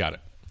right. Got it.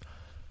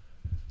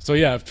 So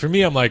yeah, for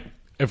me, I'm like,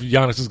 if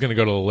Giannis is going to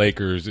go to the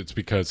Lakers, it's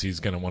because he's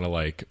going to want to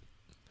like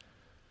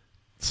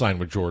sign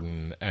with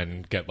Jordan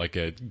and get like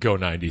a Go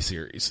 90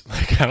 series.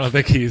 Like I don't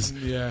think he's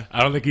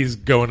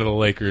going to the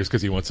Lakers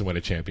because he wants to win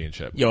a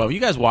championship. Yo, have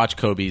you guys watched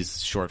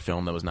Kobe's short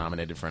film that was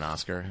nominated for an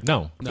Oscar?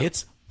 No.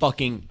 It's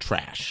fucking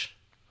trash.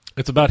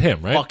 It's about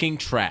him, right? Fucking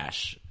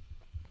trash.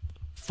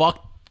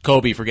 Fuck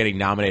Kobe for getting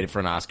nominated for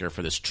an Oscar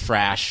for this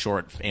trash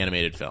short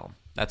animated film.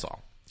 That's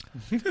all.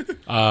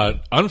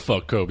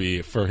 Unfuck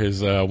Kobe for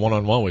his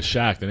one-on-one with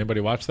Shaq. Did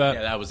anybody watch that?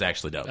 Yeah, that was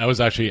actually dope. That was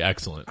actually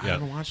excellent. I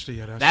haven't watched it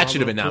yet. That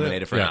should have been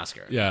nominated for an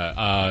Oscar.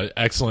 Yeah,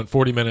 excellent.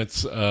 40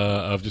 minutes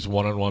of just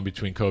one-on-one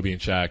between Kobe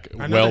and Shaq.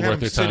 I know well they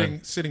have worth them their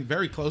time. sitting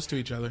very close to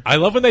each other. I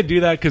love when they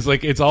do that because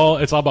like it's all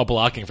about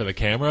blocking for the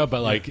camera.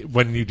 But like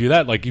when you do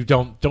that, like you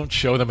don't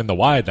show them in the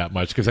wide that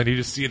much because then you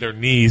just see their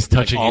knees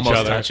touching like each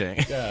other.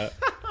 Touching. Yeah.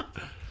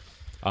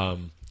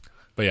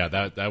 But yeah,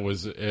 that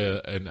was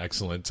an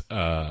excellent.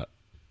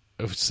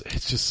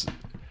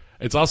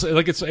 It's also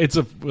like it's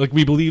like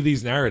we believe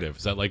these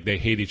narratives that like they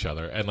hate each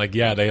other and like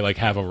they like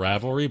have a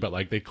rivalry, but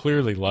like they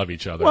clearly love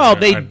each other. Well,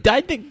 they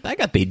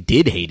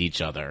did hate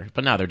each other,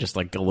 but now they're just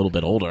like a little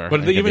bit older.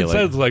 But they even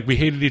said like we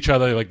hated each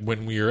other like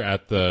when we were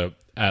at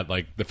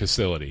like the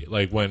facility,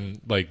 like when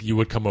like you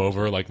would come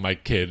over, like my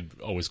kid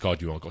always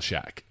called you Uncle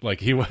Shaq.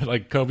 Like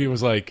like Kobe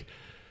was like,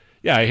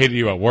 yeah, I hated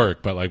you at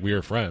work, but like we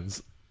were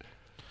friends.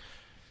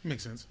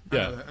 Makes sense.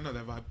 Yeah, I know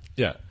that vibe.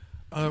 Yeah.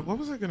 What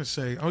was I going to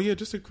say? Oh, yeah,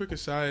 just a quick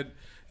aside.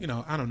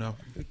 I don't know.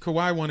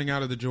 Kawhi wanting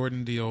out of the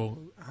Jordan deal,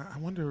 I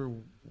wonder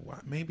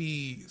what,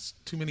 maybe it's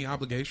too many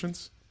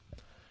obligations? I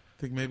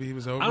think maybe he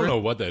was over I don't it? know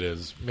what that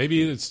is.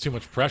 Maybe it's too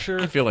much pressure.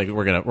 I feel like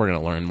we're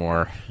gonna learn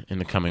more in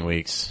the coming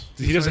weeks.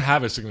 He doesn't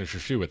have a signature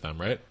shoe with them,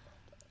 right?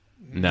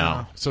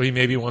 No. So he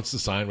maybe wants to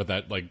sign with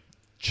that like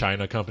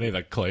China company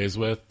that Clay is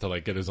with to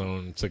like get his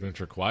own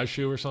signature Kawhi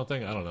shoe or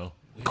something. I don't know.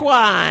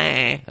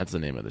 Kawhi. That's the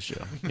name of the shoe.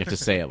 You have to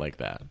say it like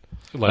that.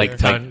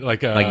 Like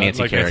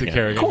Nancy Kerrigan.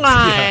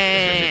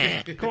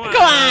 Kawhi.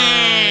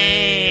 Kawhi.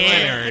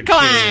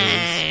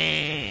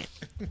 Kawhi.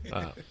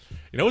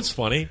 You know what's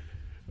funny?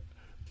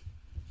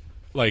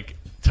 Like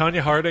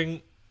Tanya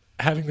Harding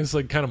having this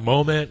like kind of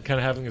moment, kind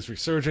of having this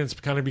resurgence,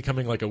 kind of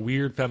becoming like a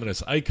weird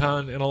feminist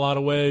icon in a lot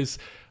of ways.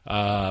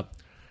 Her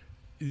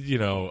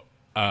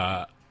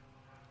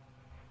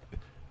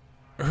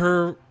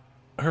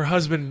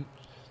husband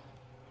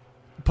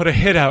put a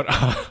hit out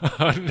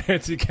on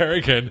Nancy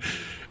Kerrigan,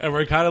 and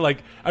we're kind of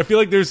like, I feel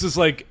like there's this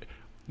like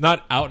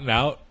not out and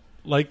out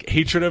like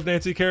hatred of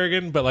Nancy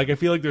Kerrigan, but like I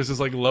feel like there's this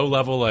like low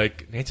level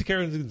like Nancy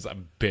Kerrigan's a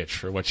bitch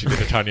for what she did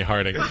to Tanya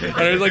Harding, and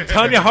it's like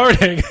Tanya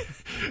Harding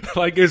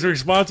like is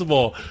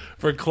responsible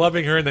for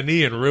clubbing her in the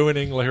knee and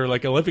ruining her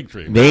like Olympic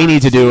dream. They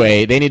need to do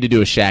a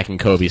Shaq and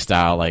Kobe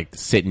style like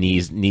sit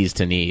knees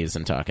to knees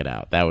and talk it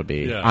out. That would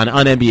be on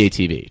NBA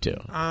TV too.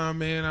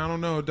 Man, I don't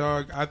know,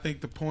 dog. I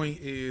think the point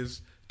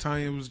is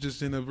Tanya was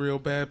just in a real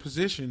bad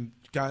position.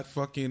 Got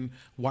fucking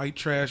white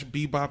trash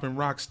bebop and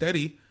rock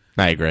steady.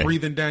 I agree.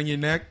 Breathing down your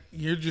neck.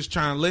 You're just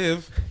trying to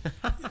live.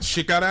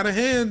 Shit got out of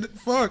hand.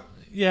 Fuck.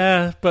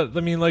 Yeah, but I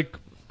mean, like,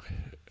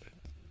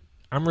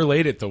 I'm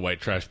related to White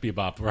Trash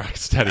Bebop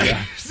Rocksteady.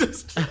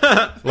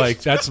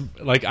 Like that's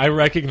like I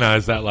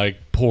recognize that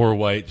like poor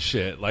white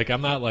shit. Like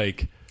I'm not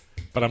like,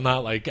 but I'm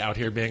not like out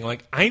here being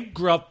like I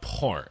grew up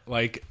poor.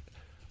 Like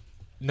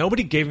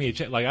nobody gave me a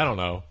chance. Like I don't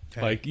know.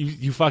 Okay. Like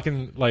you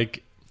fucking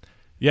like.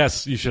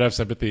 Yes, you should have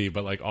sympathy,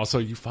 but like also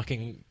you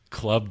fucking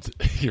clubbed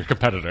your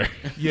competitor.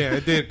 Yeah,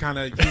 it did kind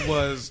of. He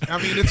was. I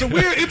mean, it's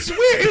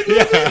weird.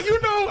 Yeah.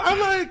 You know,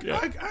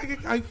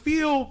 I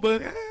feel,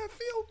 but I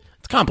feel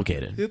it's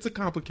complicated. It's a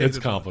complicated.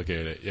 It's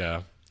complicated.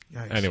 Yeah.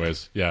 Yikes.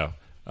 Anyways, yeah.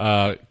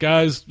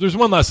 Guys, there's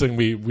one last thing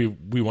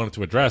we wanted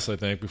to address. I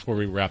think before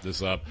we wrap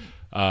this up.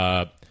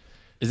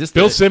 Is this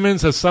Bill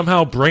Simmons has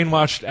somehow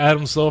brainwashed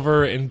Adam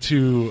Silver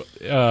into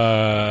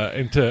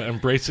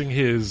embracing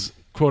his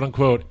quote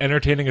unquote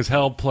entertaining as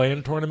hell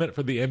play-in tournament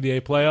for the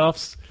NBA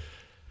playoffs?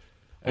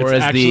 Or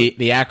as the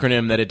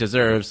acronym that it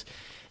deserves.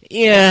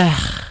 Yeah.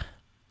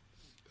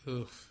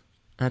 Oof.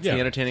 That's the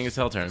entertaining as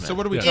hell tournament. So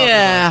what are we talking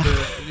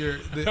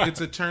about?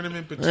 It's a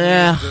tournament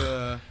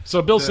between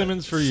so Bill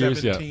Simmons for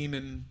years, 17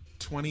 and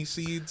 20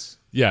 seeds.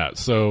 Yeah.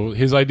 So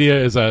his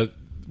idea is that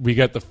we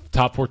get the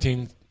top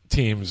 14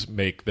 teams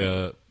make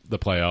the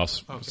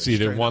playoffs,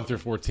 seeded 1 through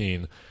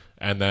 14,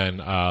 and then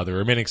the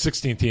remaining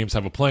 16 teams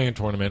have a play-in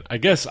tournament. I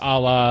guess a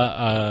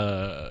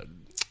la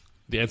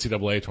the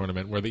NCAA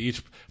tournament, where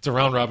it's a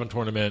round-robin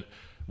tournament,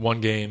 one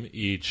game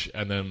each,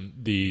 and then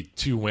the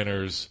two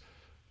winners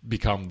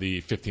become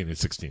the 15 and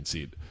 16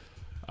 seed.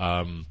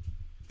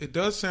 It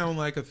does sound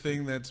like a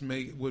thing that's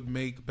would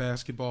make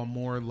basketball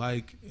more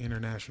like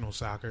international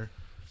soccer.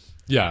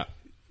 Yeah.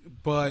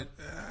 But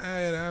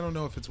I don't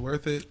know if it's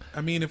worth it.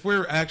 I mean, if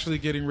we're actually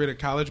getting rid of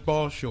college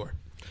ball, sure.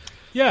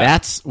 Yeah.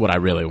 That's what I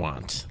really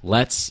want.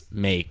 Let's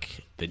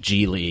make the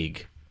G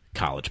League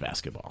college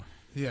basketball.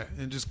 Yeah,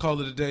 and just call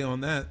it a day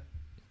on that.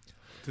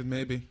 Then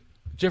maybe.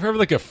 Did you ever have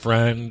like a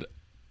friend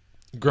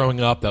growing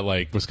up that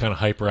like was kind of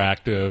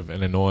hyperactive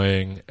and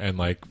annoying, and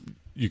like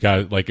you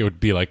got like it would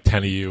be like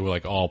 10 of you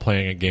like all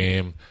playing a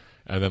game,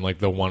 and then like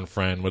the one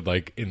friend would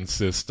like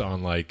insist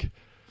on like,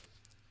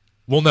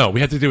 well, no,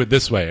 we have to do it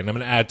this way, and I'm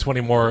going to add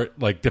 20 more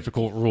like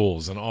difficult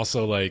rules, and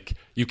also like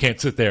you can't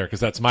sit there because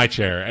that's my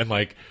chair, and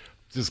like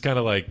just kind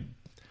of like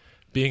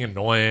being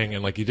annoying,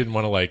 and like you didn't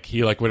want to like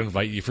he like would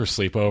invite you for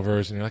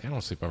sleepovers, and you're like, I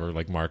don't sleep over at,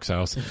 like Mark's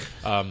house.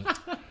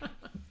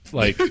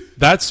 Like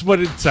that's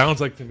what it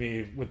sounds like to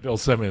me with Bill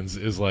Simmons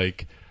is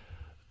like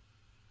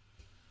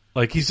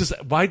he's just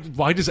why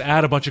just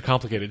add a bunch of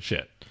complicated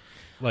shit?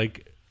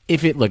 Like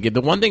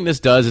the one thing this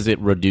does is it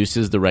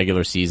reduces the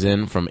regular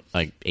season from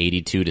like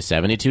 82 to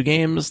 72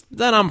 games,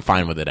 then I'm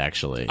fine with it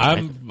actually.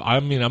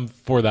 I'm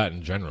for that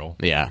in general.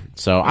 Yeah.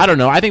 So I don't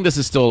know. I think this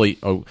is still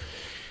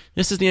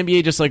this is the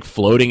NBA just like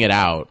floating it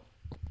out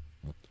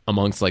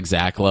amongst like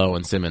Zach Lowe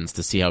and Simmons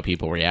to see how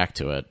people react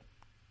to it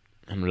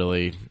and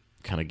really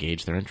kind of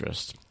gauge their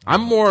interest.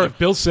 If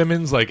Bill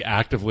Simmons like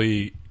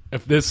actively,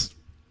 if this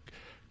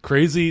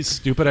crazy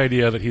stupid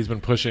idea that he's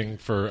been pushing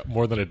for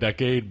more than a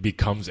decade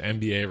becomes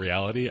NBA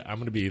reality, I'm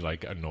gonna be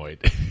like annoyed.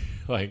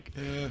 Like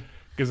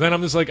because then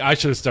I'm just like, I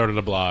should have started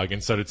a blog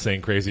and started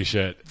saying crazy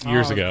shit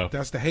years ago.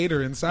 That's the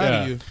hater inside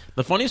of you.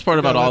 The funniest part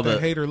about all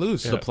the hater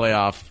loose. The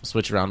playoff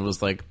switch around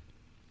was like,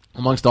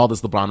 amongst all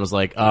this, LeBron was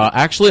like,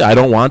 actually, I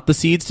don't want the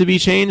seeds to be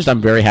changed.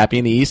 I'm very happy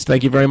in the East.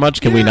 Thank you very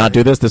much. Can we not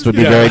do this? This would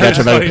be very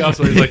detrimental.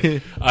 Also, he's like,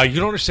 you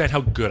don't understand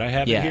how good I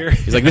have it here.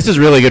 He's like, this is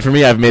really good for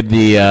me. I've made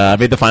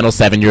the final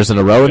 7 years in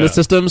a row in this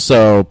system,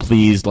 so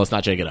please, let's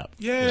not shake it up.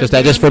 Yeah,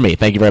 just for me.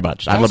 Thank you very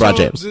much. I'm LeBron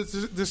James.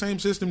 The same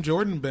system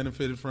Jordan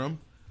benefited from.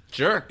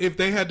 Sure. If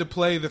they had to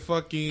play the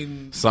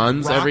fucking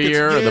Suns Rockets, every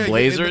year, or the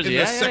Blazers, in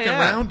the second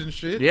round and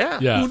shit. Yeah.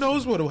 Who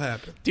knows what'll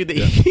happen? Dude, the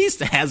East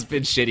has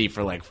been shitty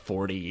for like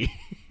 40 years.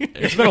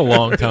 It's been a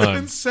long time.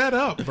 It's been set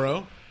up,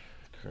 bro.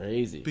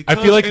 Crazy. Because,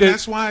 I feel like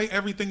that's why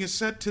everything is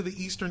set to the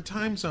Eastern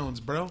time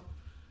zones, bro.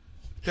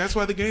 That's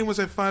why the game was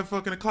at 5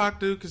 fucking o'clock,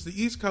 dude, because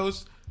the East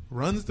Coast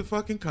runs the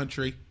fucking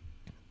country.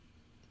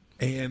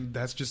 And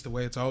that's just the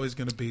way it's always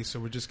going to be. So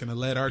we're just going to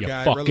let our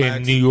guy fucking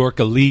relax. New York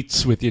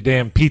elites with your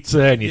damn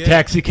pizza and your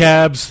taxi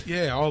cabs.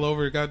 Yeah, all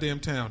over the goddamn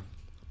town.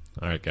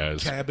 All right,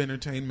 guys. Cab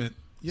entertainment.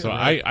 Yeah, so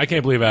right. I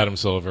can't believe Adam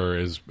Silver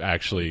is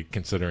actually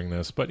considering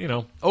this. But, you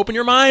know. Open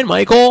your mind,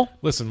 Michael.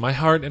 Listen, my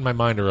heart and my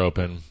mind are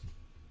open.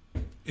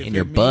 In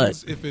your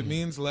butt. If it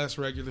means less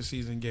regular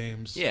season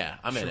games. Yeah,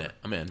 I'm in it.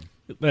 I'm in.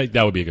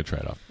 That would be a good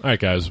trade-off. All right,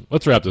 guys.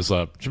 Let's wrap this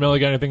up. Jamel, you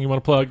got anything you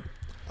want to plug?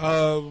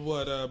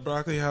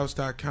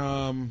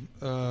 Broccolihouse.com,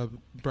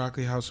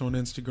 Broccoli House on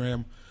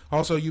Instagram.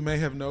 Also, you may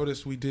have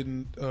noticed we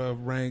didn't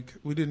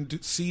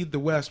seed the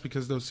West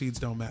because those seeds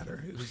don't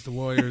matter. It was the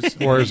Warriors.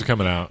 Warriors are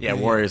coming out. Yeah,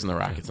 Warriors and the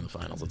Rockets in the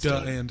finals.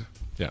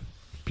 Yeah.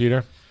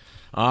 Peter?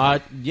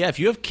 If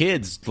you have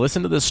kids,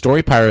 listen to the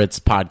Story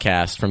Pirates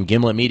podcast from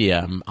Gimlet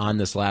Media. On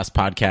this last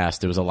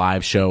podcast, it was a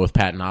live show with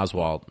Patton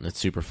Oswalt. It's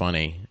super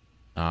funny.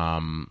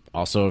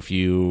 Also, if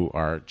you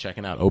are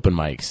checking out open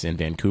mics in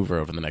Vancouver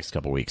over the next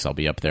couple weeks, I'll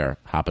be up there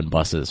hopping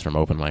buses from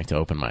open mic to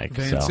open mic.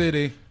 Van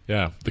City.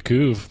 Yeah, the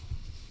Couve.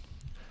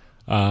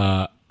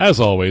 As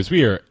always,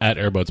 we are at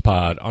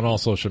AirbudsPod on all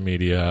social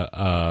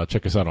media.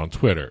 Check us out on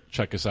Twitter.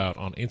 Check us out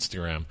on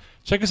Instagram.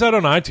 Check us out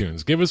on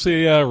iTunes. Give us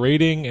a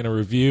rating and a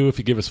review. If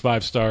you give us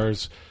 5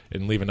 stars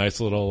and leave a nice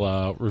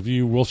little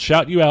review, we'll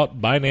shout you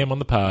out by name on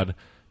the pod,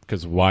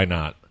 because why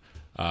not?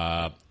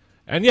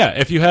 And yeah,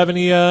 if you have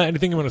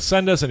anything you want to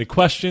send us, any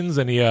questions,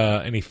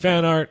 any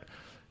fan art,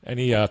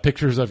 any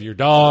pictures of your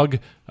dog,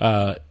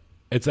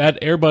 it's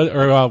at Airbud,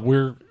 or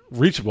we're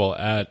reachable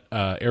at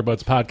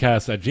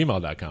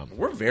airbudspodcast@gmail.com.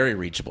 We're very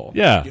reachable.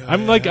 Yeah,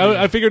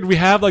 I figured we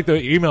have like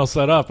the email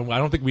set up, and I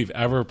don't think we've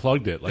ever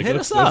plugged it. Like, Hit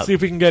let's us up. see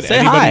if we can get Say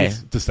anybody hi.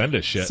 to send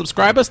us shit.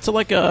 Subscribe us to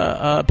like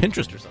a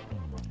Pinterest or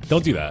something.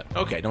 Don't do that.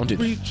 Okay, don't do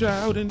that. Reach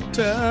out and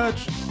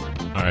touch.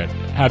 All right,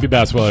 happy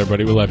basketball,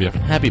 everybody. We love you.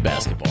 Happy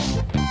basketball.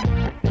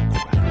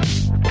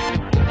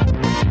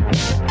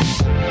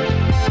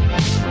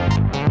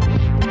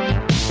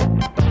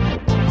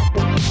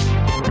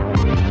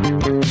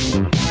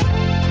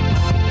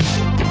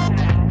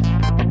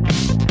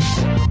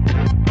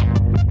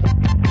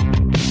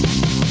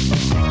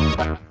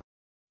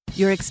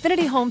 Your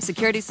Xfinity Home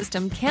security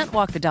system can't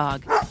walk the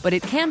dog, but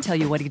it can tell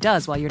you what he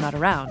does while you're not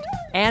around.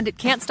 And it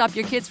can't stop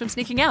your kids from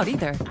sneaking out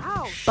either.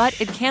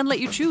 But it can let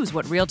you choose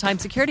what real-time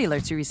security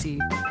alerts you receive,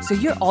 so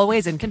you're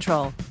always in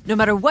control. No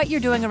matter what you're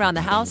doing around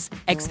the house,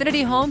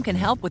 Xfinity Home can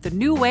help with a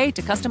new way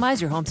to customize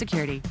your home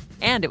security.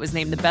 And it was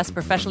named the best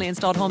professionally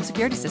installed home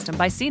security system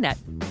by CNET.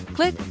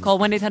 Click, call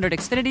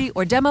 1-800-XFINITY,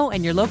 or demo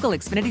in your local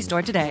Xfinity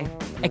store today.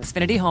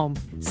 Xfinity Home.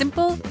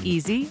 Simple,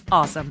 easy,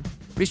 awesome.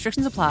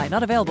 Restrictions apply.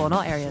 Not available in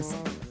all areas.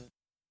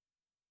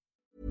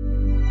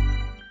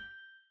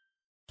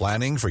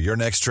 Planning for your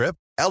next trip?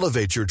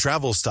 Elevate your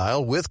travel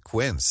style with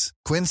Quince.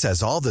 Quince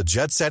has all the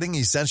jet-setting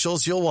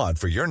essentials you'll want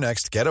for your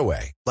next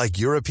getaway, like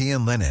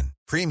European linen,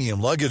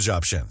 premium luggage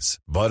options,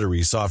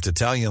 buttery soft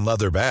Italian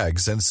leather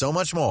bags, and so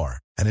much more.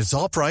 And it's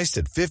all priced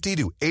at 50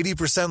 to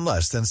 80%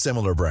 less than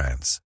similar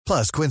brands.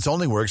 Plus, Quince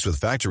only works with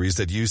factories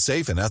that use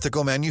safe and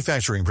ethical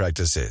manufacturing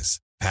practices.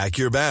 Pack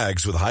your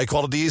bags with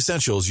high-quality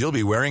essentials you'll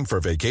be wearing for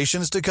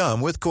vacations to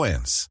come with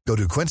Quince. Go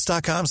to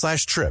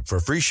quince.com/trip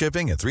for free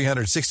shipping and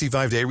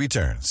 365-day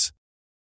returns.